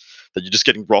clause, that you're just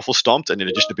getting ruffle stomped, and in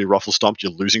addition to being ruffle stomped,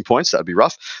 you're losing points. That would be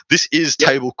rough. This is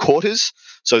table quarters.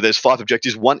 So there's 5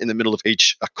 objectives, 1 in the middle of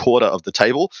each a quarter of the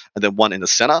table, and then 1 in the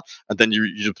center, and then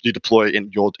you deploy in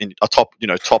a top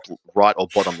right or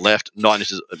bottom left, 9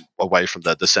 inches away from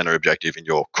the center objective in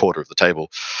your quarter of the table.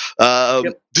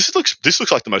 This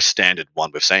looks like the most standard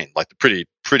one we've seen, like the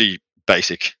pretty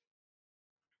basic.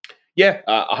 Yeah,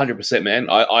 100%, man.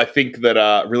 I think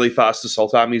that really fast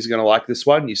assault armies are going to like this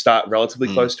one. You start relatively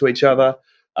close to each other.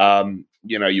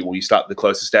 You start the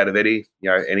closest out of any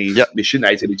mission,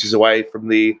 18 inches away from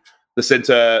the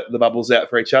center, the bubbles out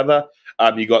for each other.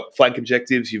 You got flank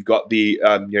objectives. You've got the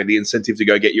incentive to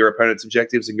go get your opponent's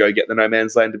objectives and go get the No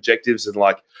Man's Land objectives, and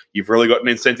you've really got an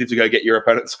incentive to go get your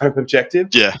opponent's home objective.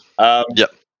 Yeah.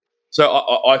 So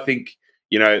I think,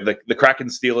 the Kraken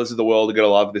Steelers of the world are going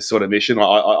to love this sort of mission.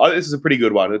 This is a pretty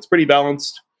good one. It's pretty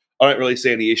balanced. I don't really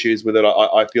see any issues with it.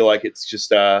 I feel like it's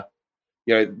just,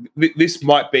 this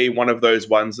might be one of those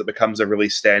ones that becomes a really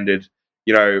standard,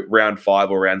 round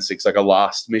 5 or round 6, like a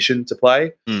last mission to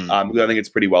play. I think it's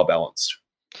pretty well balanced.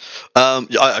 Yeah,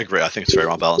 I agree. I think it's very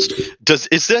well balanced.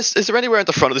 Is there anywhere at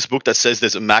the front of this book that says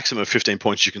there's a maximum of 15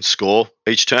 points you can score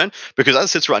each turn? Because as it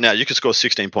sits right now, you can score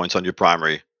 16 points on your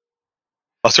primary.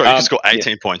 Oh, sorry, you can score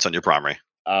 18 points on your primary.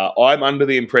 I'm under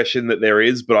the impression that there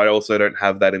is, but I also don't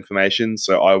have that information,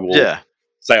 so I will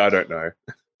say I don't know.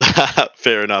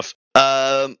 Fair enough.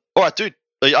 All right, dude.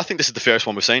 I think this is the fairest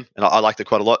one we've seen, and I liked it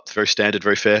quite a lot. It's very standard,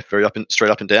 very fair, very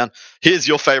straight up and down. Here's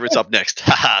your favorites up next.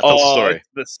 Tell us the story.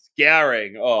 The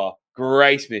Scouring. Oh,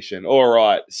 great mission. All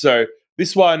right. So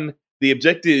this one, the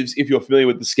objectives, if you're familiar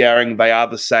with the Scouring, they are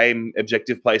the same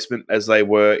objective placement as they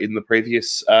were in the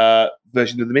previous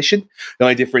version of the mission. The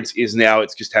only difference is now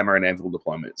it's just hammer and anvil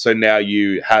deployment. So now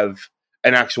you have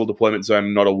an actual deployment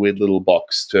zone, not a weird little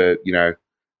box to,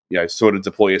 sort of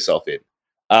deploy yourself in.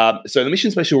 So the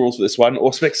mission special rules for this one: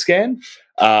 Auspex Scan.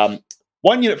 1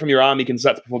 unit from your army can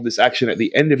start to perform this action at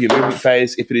the end of your movement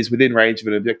phase if it is within range of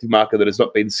an objective marker that has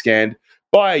not been scanned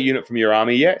by a unit from your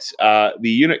army yet. The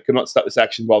unit cannot start this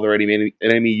action while there are any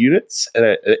enemy units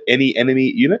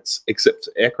except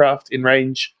aircraft in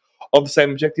range of the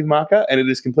same objective marker, and it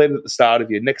is completed at the start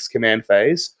of your next command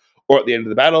phase or at the end of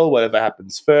the battle, whatever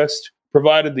happens first,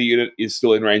 provided the unit is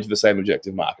still in range of the same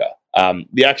objective marker.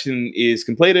 The action is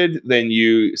completed, then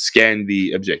you scan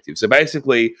the objective. So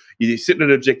basically, you sit in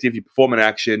an objective, you perform an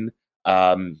action.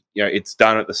 It's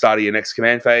done at the start of your next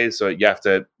command phase, so you have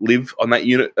to live on that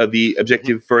unit of the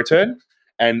objective for a turn.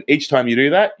 And each time you do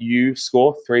that, you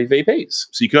score 3 VPs.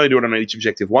 So you can only do it on each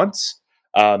objective once.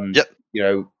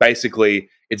 Basically,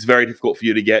 it's very difficult for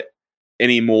you to get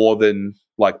any more than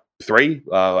like 3.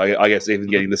 I guess even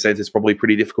getting the sense is probably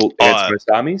pretty difficult against most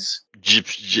armies.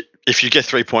 If you get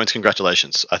 3 points,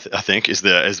 congratulations. I think is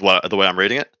the way I'm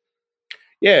reading it.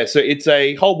 Yeah, so it's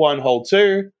a hold 1, hold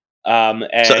 2. And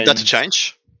so that's a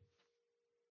change?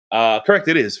 Correct,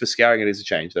 it is. For Scouring, it is a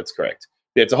change. That's correct.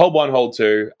 Yeah, it's a hold 1, hold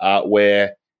 2,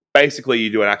 where basically you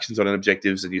do actions on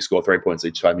objectives and you score 3 points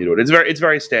each time you do it. It's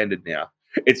very standard now.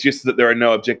 It's just that there are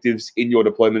no objectives in your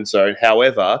deployment zone.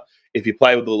 However, if you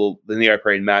play with the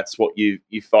neoprene mats, what you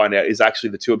find out is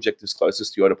actually the 2 objectives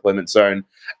closest to your deployment zone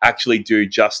actually do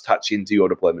just touch into your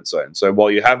deployment zone. So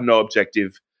while you have no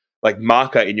objective like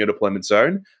marker in your deployment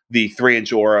zone, the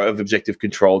 3-inch aura of objective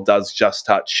control does just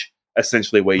touch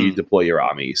essentially where you deploy your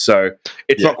army. So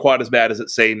it's not quite as bad as it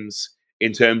seems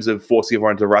in terms of forcing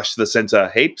everyone to rush to the center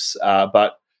heaps,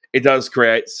 but it does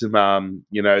create some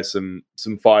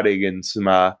some fighting and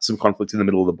some conflict in the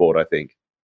middle of the board, I think.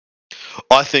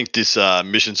 I think this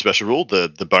mission special rule,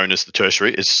 the bonus, the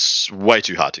tertiary, is way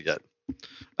too hard to get.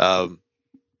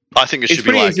 I think it's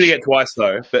pretty easy to get twice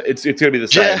though, but it's going to be the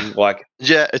same.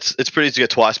 It's pretty easy to get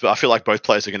twice, but I feel like both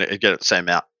players are going to get the same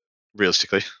amount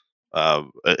realistically.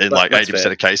 In like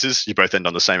 80% of cases, you both end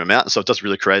on the same amount, so it doesn't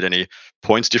really create any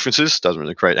points differences. Doesn't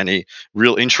really create any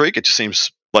real intrigue. It just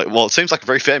seems like it seems like a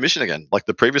very fair mission again, like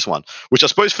the previous one, which I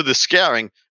suppose for the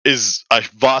Scouring is a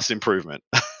vast improvement.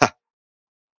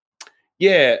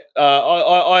 Yeah,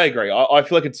 I agree. I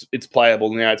feel like it's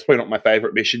playable now. It's probably not my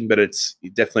favorite mission, but it's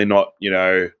definitely not,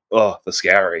 the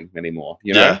Scouring anymore,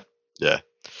 Yeah.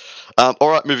 All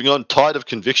right, moving on. Tide of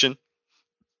Conviction.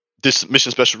 This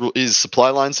mission special rule is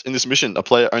supply lines. In this mission, a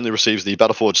player only receives the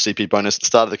Battleforge CP bonus at the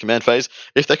start of the command phase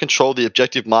if they control the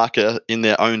objective marker in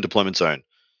their own deployment zone.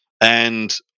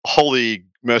 And holy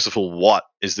merciful, what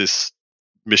is this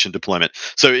mission deployment?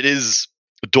 So it is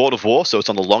Dawn of War, so it's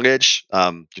on the long edge,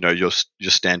 your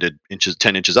standard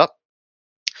 10 inches up.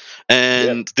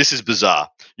 And this is bizarre.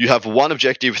 You have one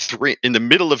objective in the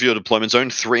middle of your deployment zone,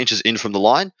 3 inches in from the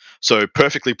line, so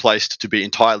perfectly placed to be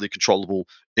entirely controllable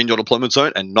in your deployment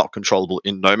zone and not controllable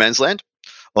in no man's land,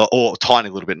 or tiny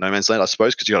little bit in no man's land, I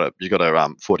suppose, because you got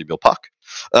a 40 mil puck.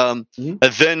 And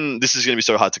then this is going to be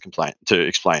so hard to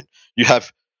explain. You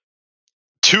have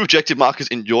 2 objective markers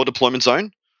in your deployment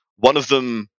zone. One of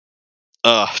them,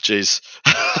 geez.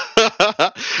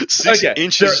 6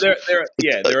 inches.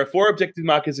 There are 4 objective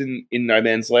markers in no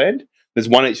man's land. There's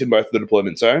 1 each in both of the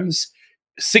deployment zones.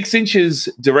 6 inches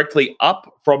directly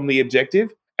up from the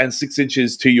objective and 6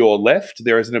 inches to your left,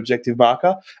 there is an objective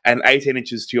marker, and 18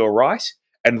 inches to your right,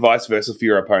 and vice versa for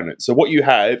your opponent. So what you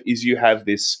have is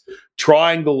this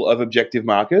triangle of objective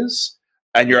markers,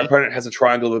 and your opponent has a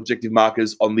triangle of objective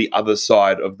markers on the other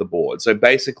side of the board. So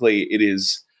basically it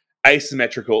is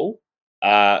asymmetrical,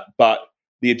 but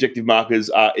the objective markers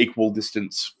are equal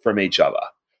distance from each other.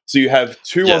 So you have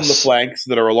two on the Yes. flanks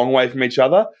that are a long way from each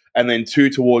other, and then two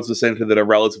towards the center that are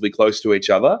relatively close to each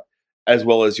other, as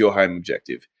well as your home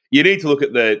objective. You need to look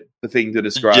at the thing to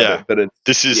describe Yeah. it, but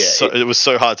It was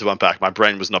so hard to unpack. My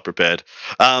brain was not prepared.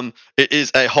 It is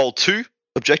a hole 2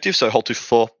 objective, so hole 2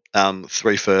 for 4,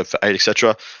 3 for 8,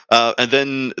 etc. And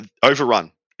then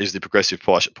overrun is the progressive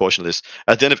portion of this.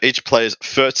 At the end of each player's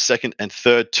first, second, and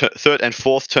third and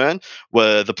fourth turn,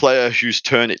 where the player whose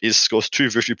turn it is scores 2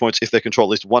 victory points if they control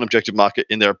at least one objective marker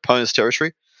in their opponent's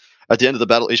territory. At the end of the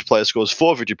battle, each player scores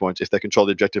 4 victory points if they control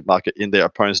the objective marker in their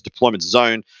opponent's deployment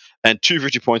zone, and 2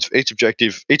 victory points for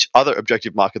each other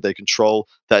objective marker they control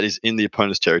that is in the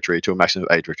opponent's territory, to a maximum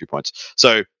of 8 victory points.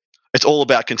 So it's all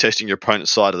about contesting your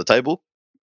opponent's side of the table.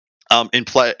 In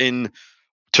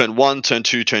turn 1, turn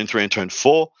 2, turn 3, and turn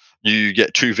 4, you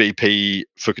get 2 VP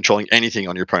for controlling anything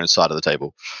on your opponent's side of the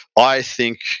table. I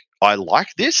think I like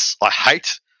this. I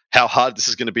hate how hard this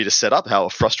is going to be to set up, how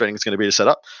frustrating it's going to be to set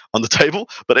up on the table,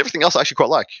 but everything else I actually quite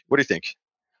like. What do you think?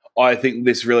 I think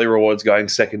this really rewards going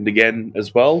second again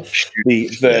as well.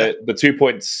 The 2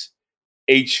 points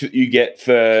each that you get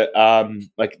for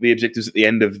like the objectives at the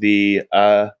end of the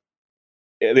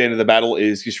battle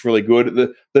is just really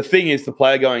good. The thing is, the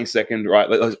player going second, right?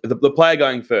 The player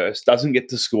going first doesn't get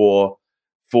to score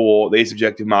for these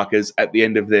objective markers at the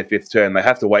end of their 5th turn. They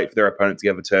have to wait for their opponent to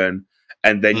have a turn,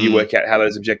 and then you work out how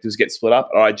those objectives get split up.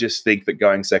 And I just think that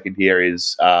going second here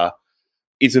is a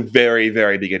very,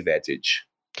 very big advantage.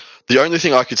 The only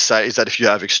thing I could say is that if you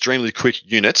have extremely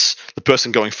quick units, the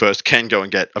person going first can go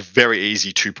and get a very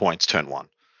easy 2 points turn 1.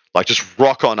 Like, just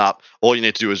rock on up. All you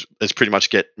need to do is pretty much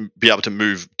be able to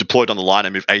move deployed on the line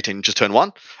and move 18 inches turn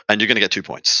 1, and you're going to get 2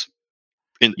 points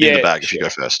in the bag if you go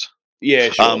first. Yeah,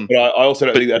 sure. But I also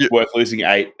don't think that's worth losing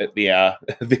 8 at the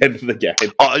end of the game.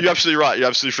 Oh, you're absolutely right. You're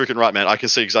absolutely freaking right, man. I can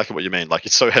see exactly what you mean. Like,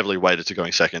 it's so heavily weighted to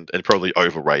going second and probably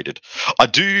overrated. I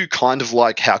do kind of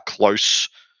like how close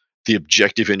the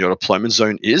objective in your deployment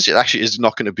zone is. It actually is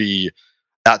not going to be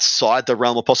outside the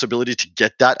realm of possibility to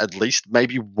get that at least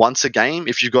maybe once a game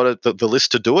if you've got the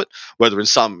list to do it. Whether in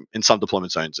some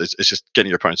deployment zones, it's just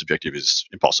getting your opponent's objective is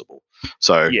impossible.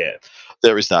 So yeah,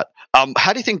 there is that.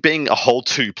 How do you think being a hole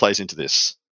 2 plays into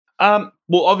this?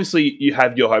 Well, obviously you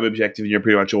have your home objective, and you're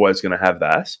pretty much always going to have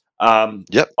that.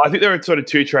 Yep. I think there are sort of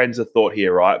 2 trains of thought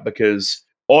here, right? Because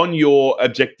on your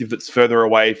objective that's further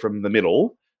away from the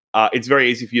middle, it's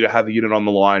very easy for you to have a unit on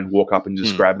the line, walk up and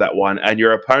just grab that one, and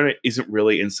your opponent isn't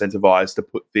really incentivized to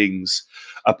put things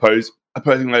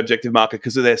opposing the objective marker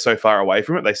because they're so far away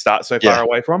from it. They start so far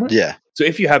away from it. Yeah. So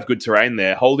if you have good terrain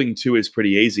there, holding 2 is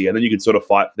pretty easy, and then you can sort of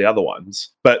fight for the other ones.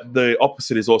 But the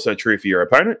opposite is also true for your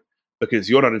opponent, because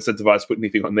you're not incentivized to put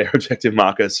anything on their objective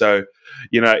marker. So,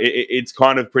 it's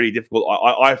kind of pretty difficult.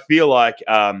 I feel like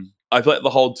the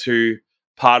hold 2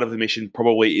 part of the mission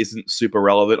probably isn't super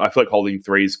relevant. I feel like holding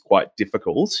 3 is quite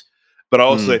difficult. But I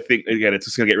also think, again, it's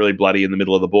just going to get really bloody in the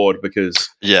middle of the board, because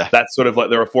that's sort of like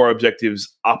there are 4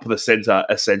 objectives up the center,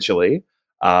 essentially,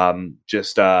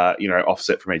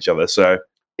 offset from each other. So,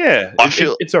 yeah,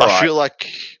 it's all right. I feel like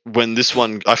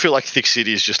I feel like Thick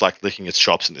City is just like licking its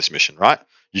chops in this mission, right?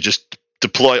 You just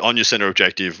deploy on your center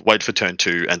objective, wait for turn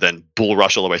 2, and then bull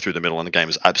rush all the way through the middle, and the game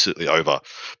is absolutely over.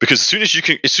 Because as soon as you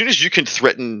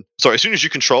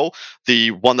control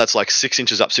the one that's like 6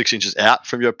 inches up, 6 inches out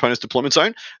from your opponent's deployment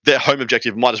zone, their home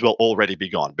objective might as well already be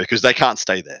gone, because they can't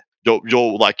stay there.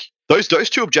 You're like those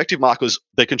 2 objective markers,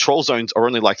 their control zones are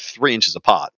only like 3 inches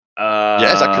apart.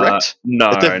 Is that correct? No,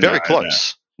 but they're very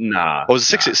close. No. Nah. Or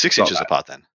was it 6 inches apart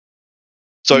then?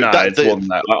 So it's more than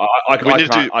that.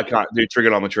 I can't do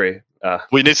trigonometry.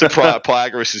 We need some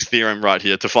Pythagoras' theorem right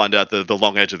here to find out the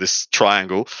long edge of this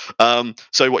triangle.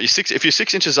 So if you're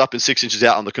 6 inches up and 6 inches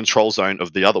out on the control zone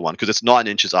of the other one, because it's 9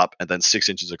 inches up and then 6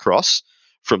 inches across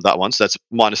from that one, so that's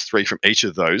 -3 from each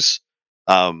of those.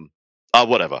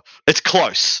 Whatever. It's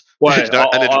close. Wait,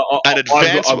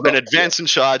 an advance in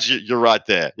charge. You're right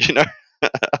there.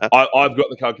 I've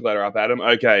got the calculator up, Adam.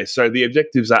 Okay, so the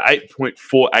objectives are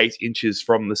 8.48 inches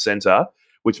from the center,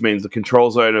 which means the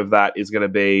control zone of that is going to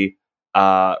be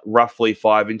roughly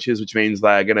 5 inches, which means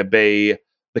the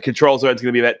control zone is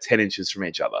going to be about 10 inches from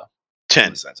each other. 10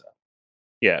 from the center.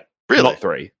 Yeah, really, not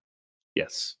 3.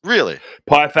 Yes, really.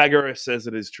 Pythagoras says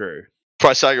it is true.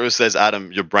 Pythagoras says,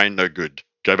 Adam, your brain no good.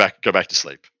 Go back to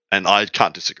sleep. And I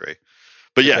can't disagree.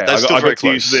 But yeah, that's still very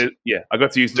close. I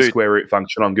got to use the square root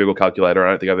function on Google Calculator. I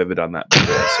don't think I've ever done that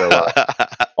before. So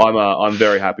I'm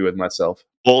very happy with myself.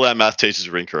 All our math teachers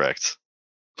are incorrect.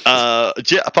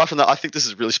 Apart from that, I think this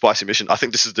is a really spicy mission. I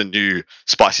think this is the new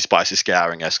spicy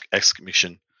scouring-esque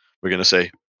mission we're going to see.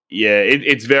 Yeah,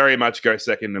 it's very much go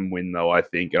second and win, though, I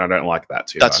think. And I don't like that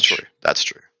too much. That's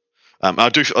true.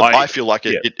 I feel like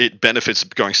it benefits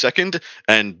going second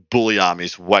and bully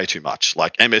armies way too much.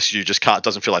 Like MSU just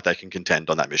doesn't feel like they can contend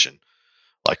on that mission.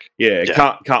 Like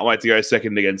can't wait to go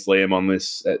second against Liam on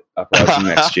this at Uprising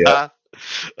next year.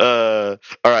 All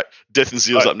right, Death and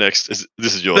Zeal's up next.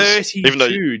 This is yours.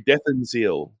 32 Death and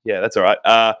Zeal. Yeah, that's all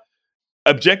right.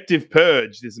 Objective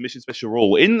Purge is a mission special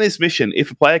rule. In this mission,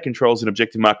 if a player controls an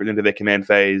objective marker into their command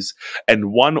phase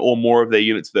and one or more of their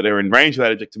units that are in range of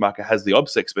that objective marker has the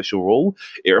OBSEC special rule,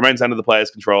 it remains under the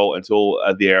player's control until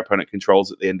their opponent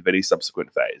controls at the end of any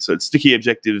subsequent phase. So it's sticky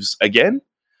objectives again.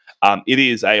 It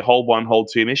is a hold 1, hold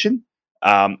 2 mission.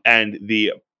 And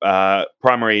the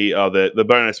primary, the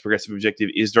bonus progressive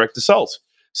objective is direct assault.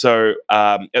 So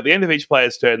at the end of each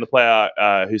player's turn, the player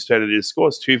whose turn it is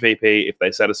scores 2 VP if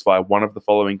they satisfy one of the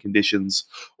following conditions,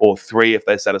 or 3 if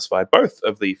they satisfy both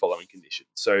of the following conditions.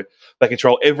 So they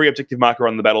control every objective marker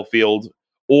on the battlefield,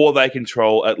 or they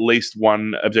control at least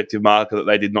one objective marker that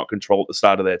they did not control at the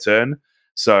start of their turn.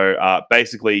 So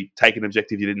basically, take an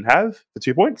objective you didn't have for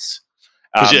 2 points.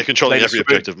 Because controlling every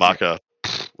objective marker,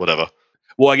 whatever.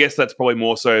 Well, I guess that's probably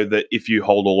more so that if you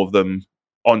hold all of them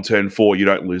on turn 4, you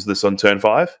don't lose this on turn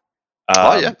 5.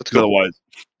 That's cool. Otherwise,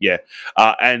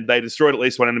 and they destroyed at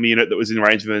least one enemy unit that was in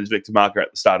range of an objective marker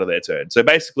at the start of their turn. So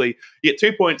basically, you get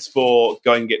 2 points for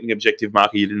going and getting an objective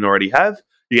marker you didn't already have.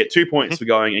 You get 2 points for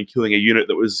going and killing a unit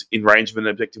that was in range of an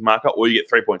objective marker, or you get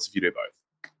 3 points if you do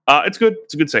both. It's good.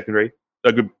 It's a good secondary,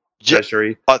 a good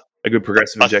tertiary, a good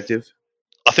progressive objective.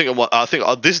 I think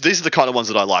these are the kind of ones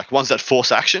that I like. Ones that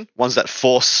force action, ones that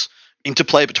force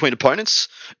interplay between opponents,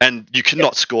 and you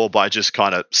cannot score by just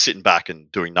kind of sitting back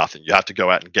and doing nothing. You have to go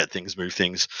out and get things, move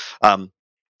things.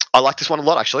 I like this one a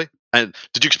lot, actually. And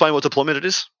did you explain what deployment it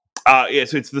is? So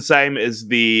it's the same as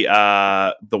the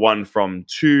one from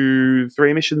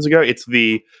 2-3 missions ago. It's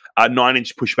the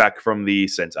 9-inch pushback from the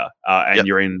center, and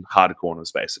you're in harder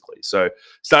corners, basically. So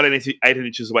starting 8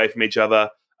 inches away from each other,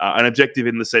 an objective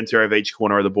in the center of each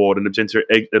corner of the board, an objective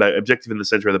in the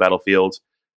center of the battlefield.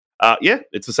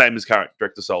 It's the same as current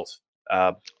direct assault.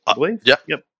 I believe.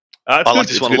 Yep. I like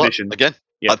this one a lot. Mission. Again,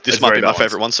 this might be my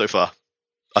favorite one so far.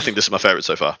 I think this is my favorite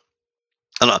so far.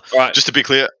 And just to be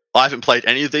clear, I haven't played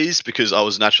any of these because I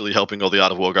was naturally helping all the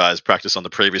Art of War guys practice on the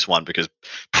previous one, because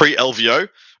pre-LVO,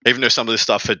 even though some of this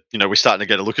stuff had, we're starting to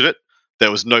get a look at it, there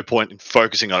was no point in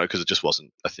focusing on it because it just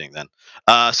wasn't a thing then.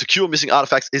 Secure missing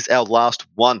artifacts is our last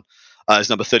one. Is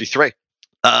number 33.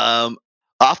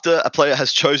 After a player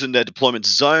has chosen their deployment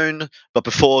zone, but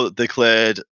before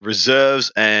declared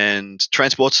reserves and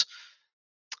transports,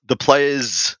 the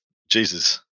players,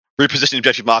 repositioning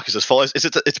objective markers as follows.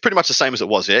 It's pretty much the same as it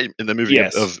was, in the movie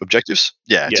of objectives.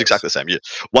 It's exactly the same.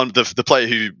 The player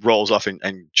who rolls off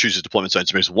and chooses deployment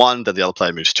zones moves 1, then the other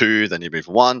player moves 2, then you move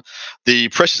 1. The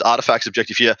precious artifacts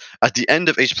objective here, at the end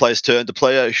of each player's turn, the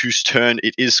player whose turn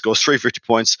it is scores 350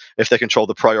 points if they control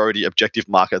the priority objective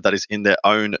marker that is in their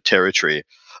own territory.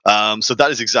 So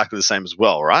that is exactly the same as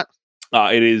well, right?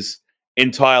 It is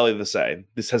entirely the same.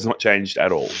 This has not changed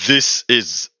at all. This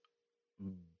is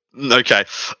okay.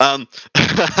 And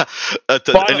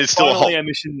it's still a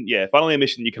mission. Yeah, finally a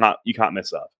mission you can't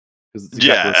mess up. This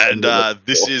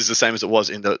is the same as it was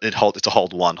in it's a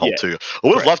hold 1, hold 2. I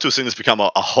would have loved to have seen this become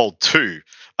a hold 2,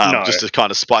 just to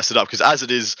kind of spice it up, because as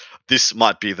it is, this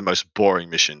might be the most boring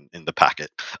mission in the packet.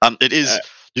 It is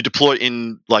you deploy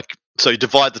in so you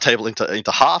divide the table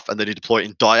into half, and then you deploy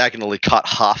in diagonally cut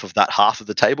half of that half of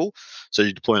the table. So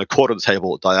you deploy in a quarter of the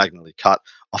table diagonally cut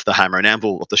off the hammer and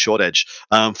anvil off the short edge.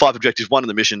 5 objectives, 1 in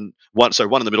the mission, one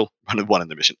in the middle, one in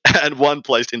the mission, and 1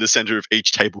 placed in the center of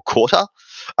each table quarter.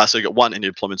 So you get 1 in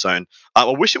your deployment zone. I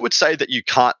wish it would say that you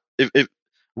can't.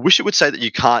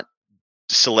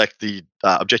 Select the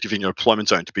objective in your deployment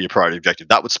zone to be your priority objective.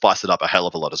 That would spice it up a hell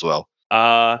of a lot as well.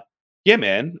 Yeah,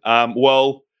 man.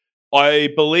 Well, I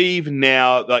believe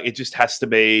now it just has to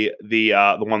be the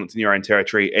one that's in your own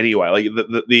territory anyway. Like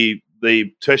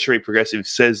the tertiary progressive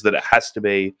says that it has to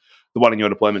be the one in your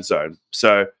deployment zone.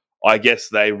 So I guess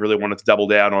they really wanted to double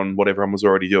down on what everyone was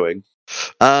already doing.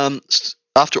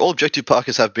 After all objective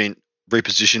markers have been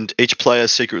repositioned, each player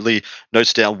secretly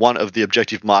notes down one of the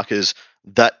objective markers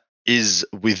that is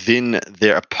within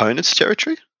their opponent's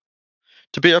territory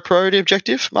to be a priority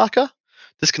objective marker.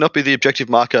 This cannot be the objective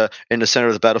marker in the center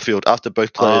of the battlefield. After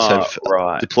both players have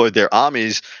deployed their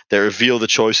armies, they reveal the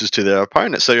choices to their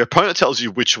opponent. So your opponent tells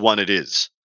you which one it is.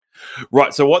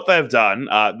 Right. So what they've done,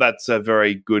 that's a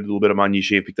very good little bit of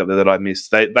minutiae you picked up there that I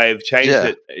missed. They've changed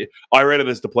it. I read it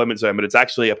as deployment zone, but it's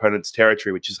actually opponent's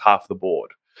territory, which is half the board.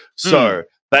 So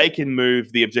they can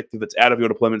move the objective that's out of your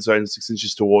deployment zone 6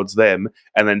 inches towards them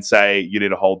and then say, you need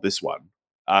to hold this one.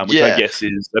 which I Yeah. guess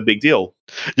is a big deal.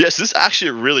 Yes, this is actually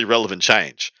a really relevant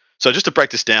change. So just to break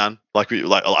this down, like we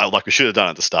should have done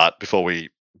at the start before we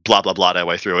blah blah blah our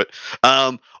way through it.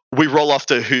 We roll off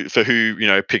to who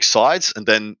picks sides, and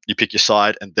then you pick your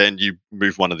side, and then you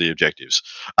move one of the objectives.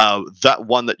 That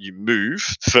one that you move,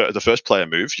 for the first player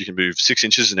moves, you can move 6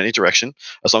 inches in any direction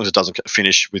as long as it doesn't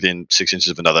finish within 6 inches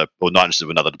of another or 9 inches of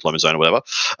another deployment zone or whatever.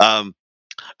 And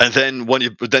then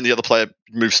then the other player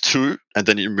moves 2, and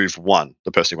then you move 1,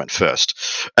 the person who went first,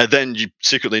 and then you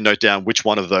secretly note down which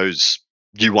one of those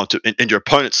you want to, in your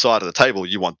opponent's side of the table,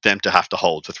 you want them to have to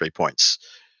hold for 3 points.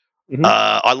 Mhm.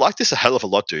 I like this a hell of a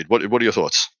lot, dude. What are your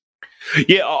thoughts?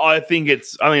 Yeah, I think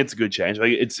it's a good change.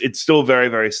 Like, it's still very,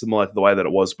 very similar to the way that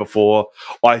it was before.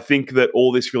 I think that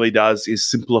all this really does is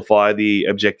simplify the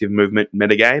objective movement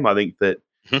metagame. I think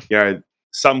that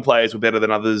some players were better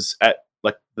than others at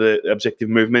like the objective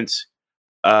movement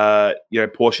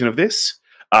portion of this.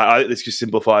 I think this just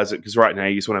simplifies it because right now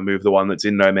you just want to move the one that's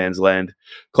in no man's land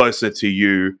closer to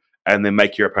you, and then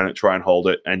make your opponent try and hold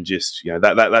it, and just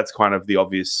that's kind of the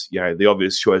obvious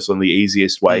choice on the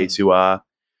easiest way to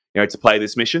play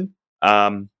this mission.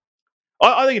 I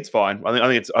think it's fine. I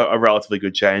think it's a relatively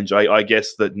good change. I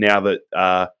guess that now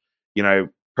that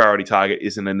priority target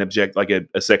isn't an object like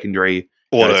a secondary,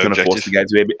 it's going to force the game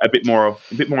to be a bit more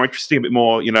interesting,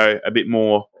 a bit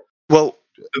more. Well,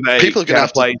 people are going to have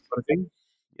to play sort of thing.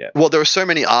 Yeah. Well, there are so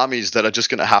many armies that are just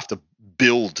going to have to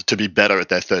build to be better at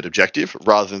their third objective,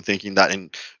 rather than thinking that in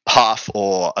half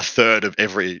or a third of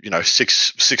every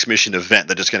six mission event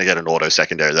they're just going to get an auto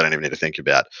secondary they don't even need to think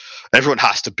about. Everyone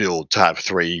has to build to have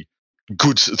three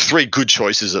good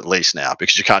choices at least now,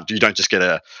 because you don't just get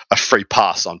a free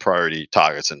pass on priority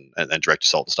targets and direct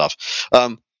assault and stuff.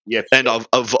 Yeah, and of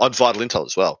vital intel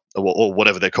as well, or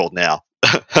whatever they're called now.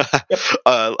 Yep.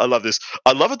 I love this.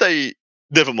 I love that they.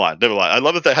 Never mind. I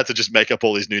love that they had to just make up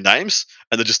all these new names,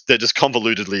 and they're just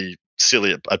convolutedly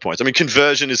silly at points. I mean,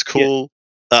 conversion is cool.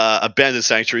 Yeah. Abandoned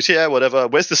sanctuaries, yeah, whatever.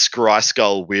 Where's the scry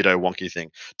skull weirdo wonky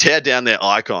thing? Tear down their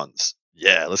icons.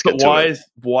 Yeah, let's get to it.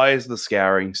 Why is the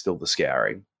scouring still the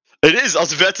scouring? It is. I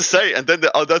was about to say, and then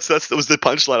that was the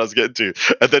punchline I was getting to,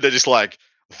 and then they're just like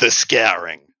the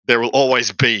scouring. There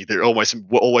always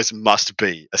must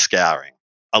be a scouring.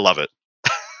 I love it.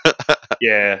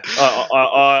 Yeah,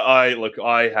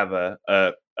 I have a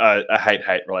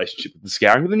hate relationship with the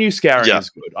scouring, but the new scouring is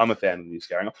good. I'm a fan of the new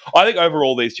scouring. I think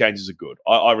overall these changes are good.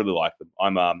 I really like them.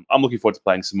 I'm looking forward to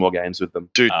playing some more games with them.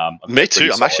 Dude, me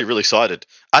too. I'm actually really excited.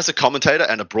 As a commentator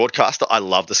and a broadcaster, I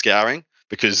love the scouring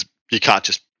because you can't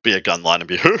just be a gun line and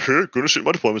be gonna shoot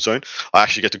my deployment zone. I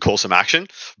actually get to call some action.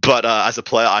 But as a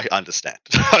player, I understand.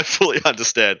 I fully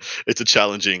understand. It's a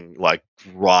challenging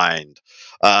grind.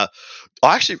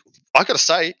 I gotta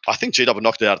say, I think GW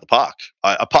knocked it out of the park.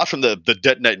 Apart from the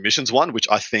detonate missions one, which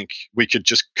I think we could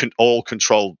just all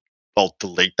control. I'll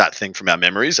delete that thing from our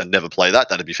memories and never play that.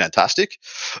 That'd be fantastic.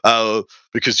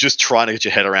 Because just trying to get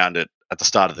your head around it at the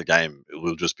start of the game, it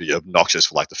will just be obnoxious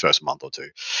for the first month or two.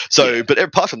 So, But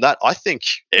apart from that, I think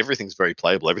everything's very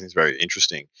playable. Everything's very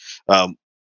interesting. And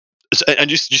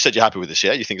you said you're happy with this,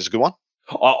 yeah? You think it's a good one?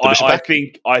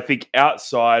 I think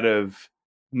outside of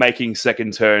making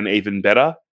second turn even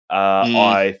better,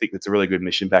 I think it's a really good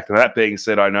mission pack. And that being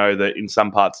said, I know that in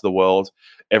some parts of the world,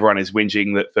 everyone is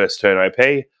whinging that first turn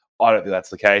OP. I don't think that's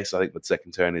the case. I think that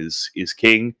second turn is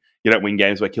king. You don't win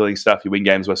games by killing stuff. You win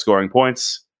games by scoring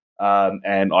points.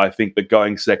 And I think that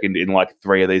going second in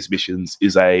 3 of these missions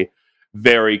is a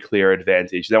very clear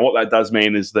advantage. Now, what that does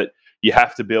mean is that you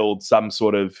have to build some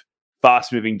sort of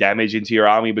fast-moving damage into your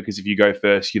army, because if you go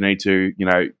first, you need to,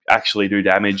 actually do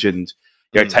damage and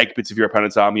take bits of your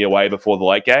opponent's army away before the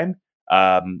late game.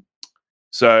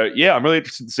 So yeah, I'm really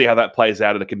interested to see how that plays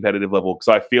out at a competitive level, because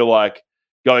I feel like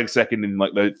going second in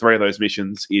the 3 of those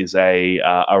missions is a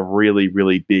really,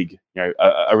 really big,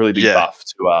 a really big buff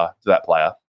to that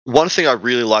player. One thing I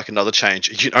really like, another change,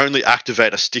 you can only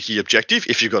activate a sticky objective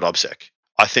if you've got OBSEC.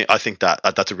 I think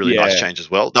that's a really nice change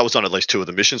as well. That was on at least 2 of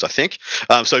the missions, I think.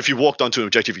 So if you walked onto an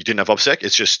objective you didn't have OBSEC,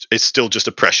 it's still just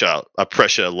a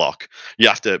pressure lock. You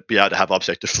have to be able to have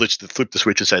OBSEC to flip the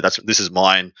switch and say this is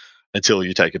mine until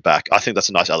you take it back. I think that's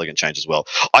a nice, elegant change as well.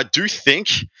 I do think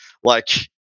that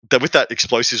with that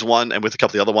explosives one and with a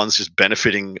couple of the other ones just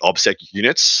benefiting OBSEC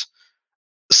units,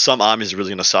 some armies are really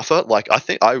going to suffer. I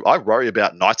think I worry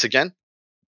about Knights again.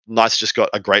 Knights just got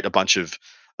a bunch of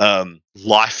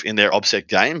life in their OBSEC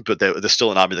game, but they're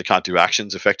still an army that can't do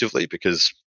actions effectively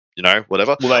because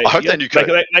whatever. Well, I hope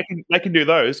they can do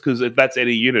those, because if that's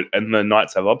any unit and the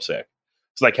Knights have OBSEC,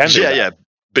 so they can do that. Yeah,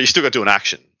 but you still got to do an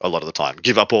action a lot of the time.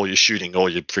 Give up all your shooting, all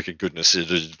your freaking goodness.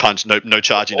 Punch, no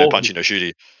charging, no punching, no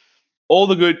shooting. all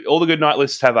the good night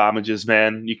lists have armigers,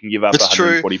 man. You can give up a It's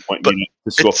true, 140 point but unit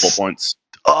to score 4 points.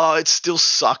 Oh, it still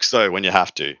sucks though when you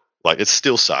have to. Like, it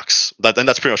still sucks. And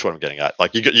that's pretty much what I'm getting at.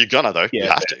 Like, you're gonna though. Yeah, you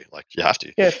have to. Like, you have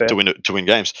to Yeah, fair. to win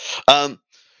games. And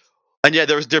yeah,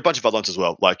 there are a bunch of other ones as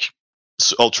well. Like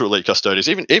ultra elite custodians.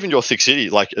 Even your thick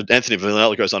city. Like Anthony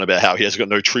Villanella goes on about how he has got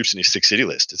no troops in his thick city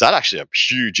list. Is that actually a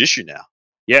huge issue now?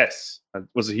 Yes, it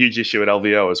was a huge issue at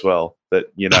LVO as well. That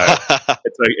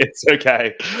it's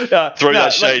okay. Throw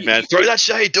that shade, man. Throw that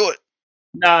shade. Do it.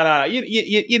 No.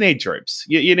 You need troops.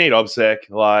 You need OBSEC.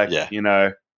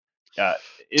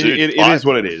 Dude, it is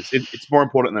what it is. It's more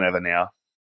important than ever now.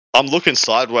 I'm looking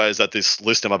sideways at this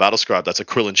list in my battle scribe that's a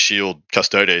Quillen Shield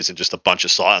Custodes and just a bunch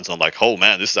of Scions. I'm like, oh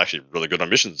man, this is actually really good on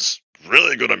missions.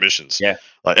 Really good on missions. Yeah.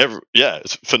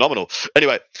 It's phenomenal.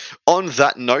 Anyway, on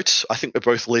that note, I think we're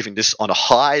both leaving this on a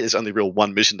high. There's only real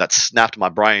one mission that snapped my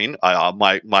brain.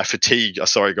 My fatigue.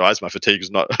 Sorry guys, my fatigue is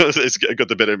not. It's got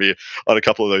the better of me on a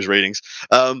couple of those readings.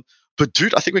 But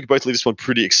dude, I think we can both leave this one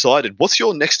pretty excited. What's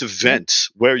your next event?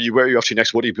 Where are you off to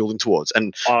next? What are you building towards?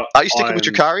 And are you sticking with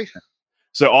Drakari?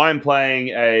 So I'm playing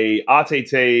a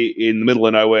RTT in the middle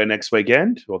of nowhere next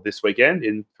weekend, or this weekend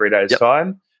in 3 days'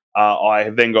 time. I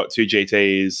have then got 2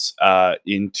 GTs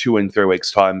in 2 and 3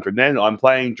 weeks' time from then. I'm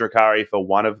playing Drakari for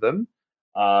one of them,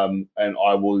 and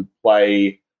I will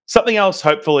play something else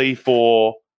hopefully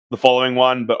for the following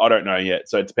one, but I don't know yet.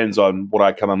 So it depends on what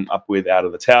I come up with out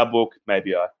of the Tower book.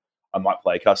 Maybe I might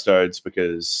play Custodes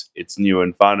because it's new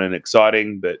and fun and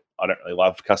exciting, but I don't really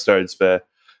love Custodes for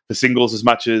singles as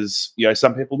much as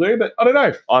some people do. But I don't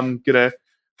know. I'm gonna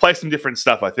play some different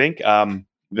stuff. I think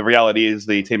the reality is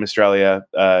the Team Australia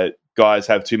guys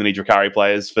have too many Drakari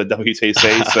players for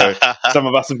WTC, so some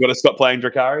of us have got to stop playing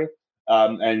Drakari.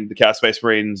 And the Chaos Space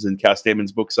Marines and Chaos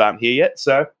Demons books aren't here yet,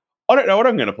 so I don't know what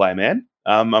I'm going to play, man.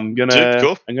 I'm gonna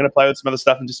play with some other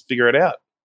stuff and just figure it out.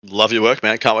 Love your work,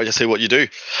 man. Can't wait to see what you do.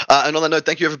 And on that note,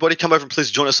 thank you, everybody. Come over and please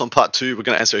join us on part 2. We're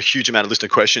going to answer a huge amount of listener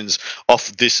questions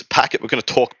off this packet. We're going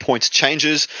to talk points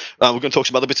changes. We're going to talk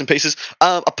some other bits and pieces.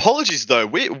 Apologies, though.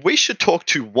 We should talk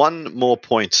to one more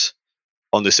point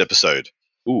on this episode.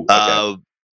 Ooh, okay.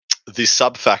 The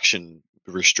sub-faction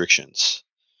restrictions.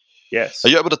 Yes. Are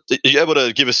you able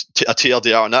to give us a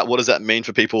TLDR on that? What does that mean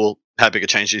for people? How big a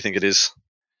change do you think it is?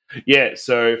 Yeah,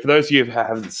 so for those of you who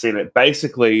haven't seen it,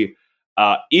 basically,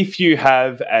 if you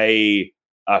have a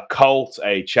cult,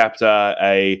 a chapter,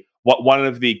 one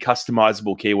of the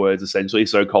customizable keywords, essentially,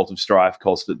 so Cult of Strife,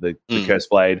 Cult of the Curse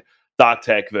Blade, Dark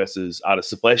Tech versus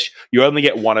Artists of Flesh, you only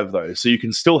get one of those. So you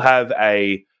can still have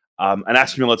an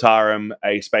Astra Militarum,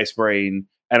 a Space Marine,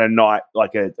 and a Knight,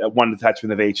 like a one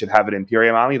detachment of each, and have an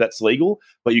Imperium army. That's legal,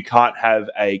 but you can't have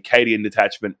a Cadian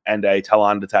detachment and a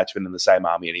Talan detachment in the same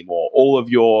army anymore. All of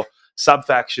your sub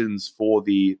factions for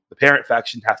the parent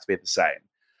faction have to be the same.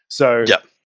 So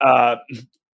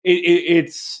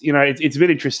it's a bit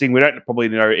interesting. We don't probably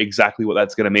know exactly what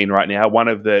that's going to mean right now. One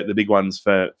of the big ones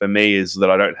for me is that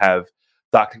I don't have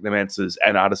Dark Technomancers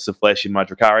and Artists of Flesh in my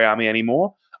Drakari army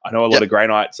anymore. I know a lot of Grey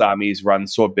Knights armies run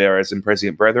Sword Bearers and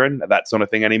Prescient Brethren. That's not a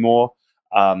thing anymore.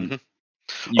 A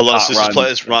lot of Sisters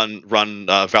players run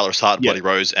Valorous Heart, Bloody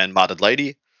Rose, and Martyred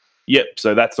Lady. Yep,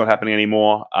 so that's not happening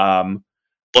anymore.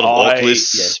 A lot of Orc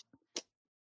lists.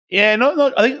 Yeah,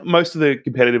 not. I think most of the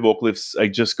competitive Orc lists are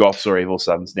just Goths or Evil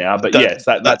Sons now. But yes,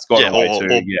 that's gone away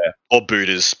too. Or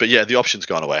Buddhas. But yeah, the option's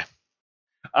gone away.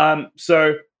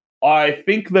 So I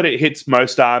think that it hits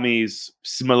most armies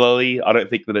similarly. I don't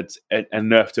think that it's a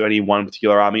nerf to any one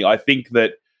particular army. I think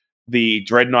that the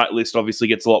Dread Knight list obviously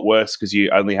gets a lot worse because you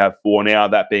only have 4 now.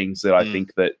 That being said, I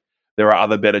think that there are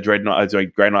other better Grey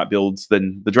Knight builds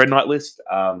than the Dread Knight list.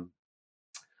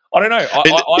 I don't know.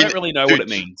 I don't really know what it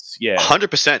means. Yeah,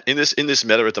 100% in this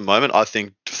meta at the moment. I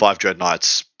think 5 Dread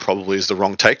Knights probably is the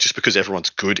wrong take, just because everyone's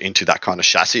good into that kind of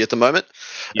chassis at the moment,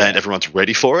 and everyone's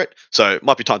ready for it. So it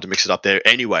might be time to mix it up there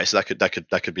anyway. So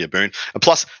that could be a boon. And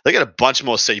plus, they get a bunch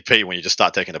more CP when you just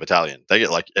start taking a battalion. They get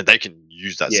and they can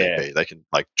use that CP. They can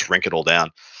drink it all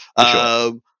down.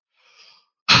 Sure.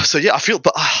 So yeah,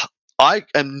 but I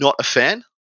am not a fan,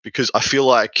 because I feel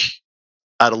like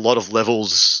at a lot of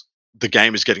levels the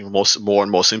game is getting more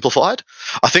and more simplified.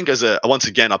 I think once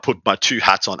again I put my 2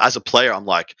 hats on. As a player,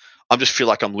 I just feel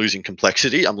like I'm losing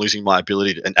complexity. I'm losing my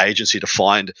ability and agency to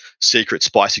find secret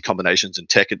spicy combinations and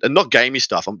tech and not gamey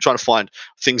stuff. I'm trying to find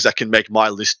things that can make my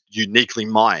list uniquely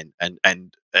mine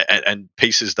and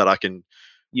pieces that I can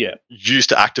use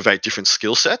to activate different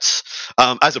skill sets.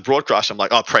 As a broadcaster, I'm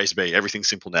like, oh, praise be, everything's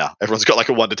simple now. Everyone's got like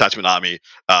a 1 detachment army,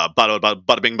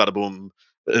 bada bing, bada boom.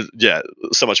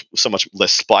 So much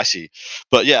less spicy.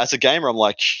 But yeah, as a gamer, I'm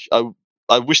like,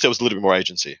 I wish there was a little bit more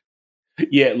agency.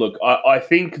 Yeah, look, I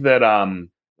think that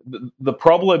the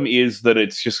problem is that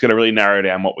it's just going to really narrow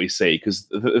down what we see, because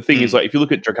the thing is, like, if you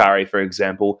look at Drakari, for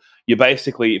example, you're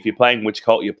basically, if you're playing Witch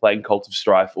Cult, you're playing Cult of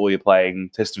Strife, or you're playing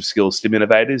Test of Skill Stim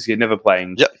Innovators. You're never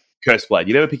playing Curseblade.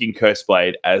 You're never picking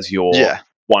Curseblade as your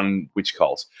one Witch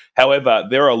Cult. However,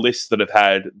 there are lists that have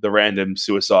had the random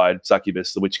Suicide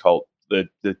Succubus, the Witch Cult, the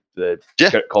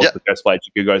Cult of the Curseblade,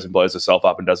 who goes and blows herself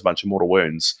up and does a bunch of mortal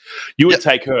wounds. You would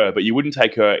take her, but you wouldn't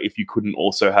take her if you couldn't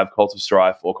also have Cult of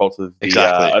Strife or Cult of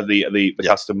the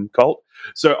custom cult.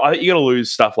 So I think you're going to lose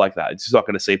stuff like that. It's just not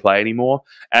going to see play anymore.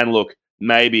 And look,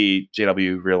 maybe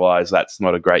GW realise that's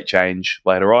not a great change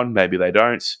later on. Maybe they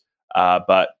don't.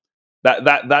 But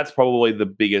that's probably the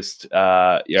biggest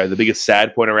the biggest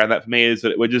sad point around that for me, is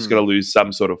that we're just going to lose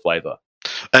some sort of flavour.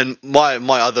 And my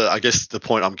other, I guess the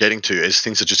point I'm getting to is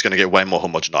things are just going to get way more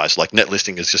homogenized. Like net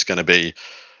listing is just going to be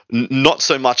not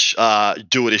so much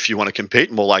do it if you want to compete,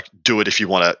 more like do it if you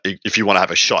want to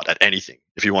have a shot at anything,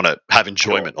 if you want to have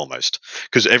enjoyment almost,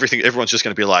 because everyone's just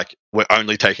going to be like, we're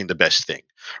only taking the best thing,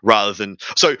 rather than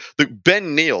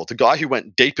Ben Neal, the guy who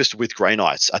went deepest with Grey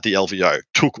Knights at the LVO,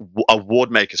 took a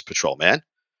Ward Makers patrol. Man,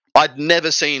 I'd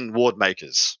never seen Ward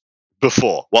Makers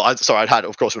before. Well, I'd had,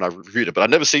 of course, when I reviewed it, but I'd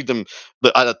never seen them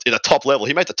in a top level.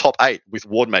 He made the top 8 with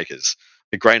Ward Makers,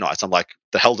 the Grey Knights. I'm like,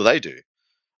 the hell do they do?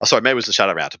 Oh, sorry, maybe it was the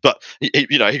Shadow Round, but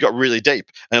he got really deep,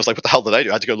 and I was like, what the hell do they do?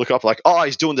 I had to go look it up. Like,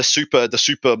 he's doing the super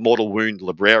mortal wound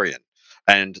librarian,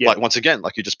 and like once again,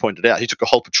 like you just pointed out, he took a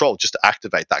whole patrol just to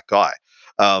activate that guy.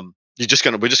 We're just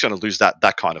gonna lose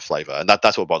that kind of flavor, and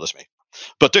that's what bothers me.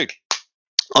 But dude,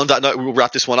 on that note, we'll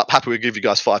wrap this one up. Happy to give you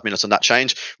guys 5 minutes on that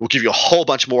change. We'll give you a whole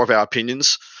bunch more of our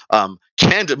opinions, more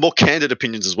candid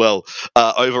opinions as well,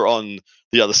 over on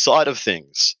the other side of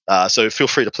things. So feel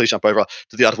free to please jump over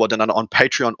to The Art of War Down Under on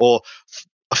Patreon, or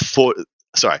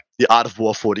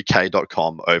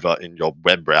theartofwar40k.com over in your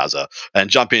web browser, and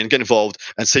jump in, get involved,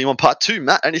 and see you on part 2.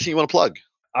 Matt, anything you want to plug?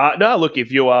 No, look,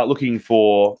 if you are looking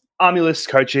for army list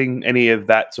coaching, any of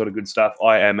that sort of good stuff,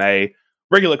 I am a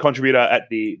regular contributor at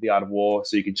the Art of War,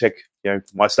 so you can check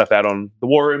my stuff out on the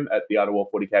War Room at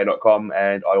theartofwar40k.com,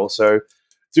 and I also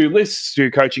do lists,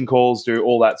 do coaching calls, do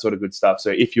all that sort of good stuff. So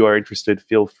if you are interested,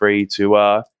 feel free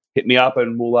to hit me up,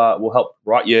 and we'll help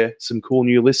write you some cool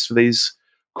new lists for these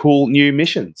cool new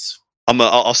missions.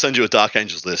 I'll send you a Dark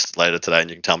Angels list later today, and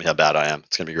you can tell me how bad I am.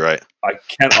 It's going to be great. I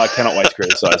cannot wait to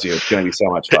criticize you. It's going to be so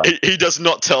much fun. He does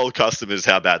not tell customers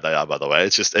how bad they are, by the way.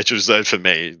 It's reserved for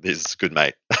me. He's a good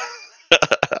mate.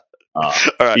 All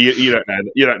right. You don't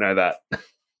know that.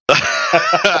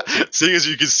 Seeing as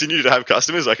you continue to have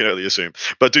customers, I can only assume.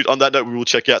 But dude, on that note, we will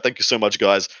check out. Thank you so much,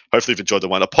 guys. Hopefully you've enjoyed the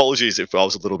one. Apologies if I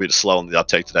was a little bit slow on the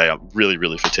uptake today. I'm really,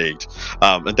 really fatigued.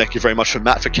 And thank you very much for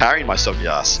Matt for carrying my soggy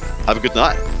ass. Have a good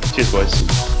night. Cheers, boys.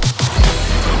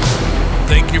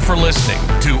 Thank you for listening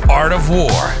to Art of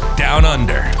War Down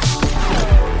Under,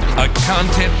 a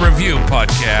content review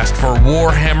podcast for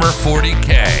Warhammer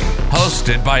 40k,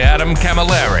 hosted by Adam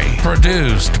Camilleri,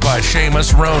 produced by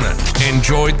Seamus Ronan.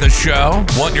 Enjoyed the show?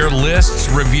 Want your lists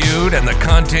reviewed and the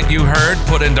content you heard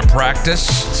put into practice?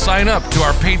 Sign up to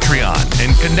our Patreon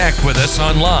and connect with us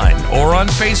online or on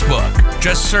Facebook.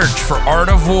 Just search for Art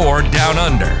of War Down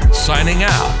Under. Signing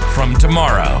out from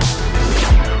tomorrow.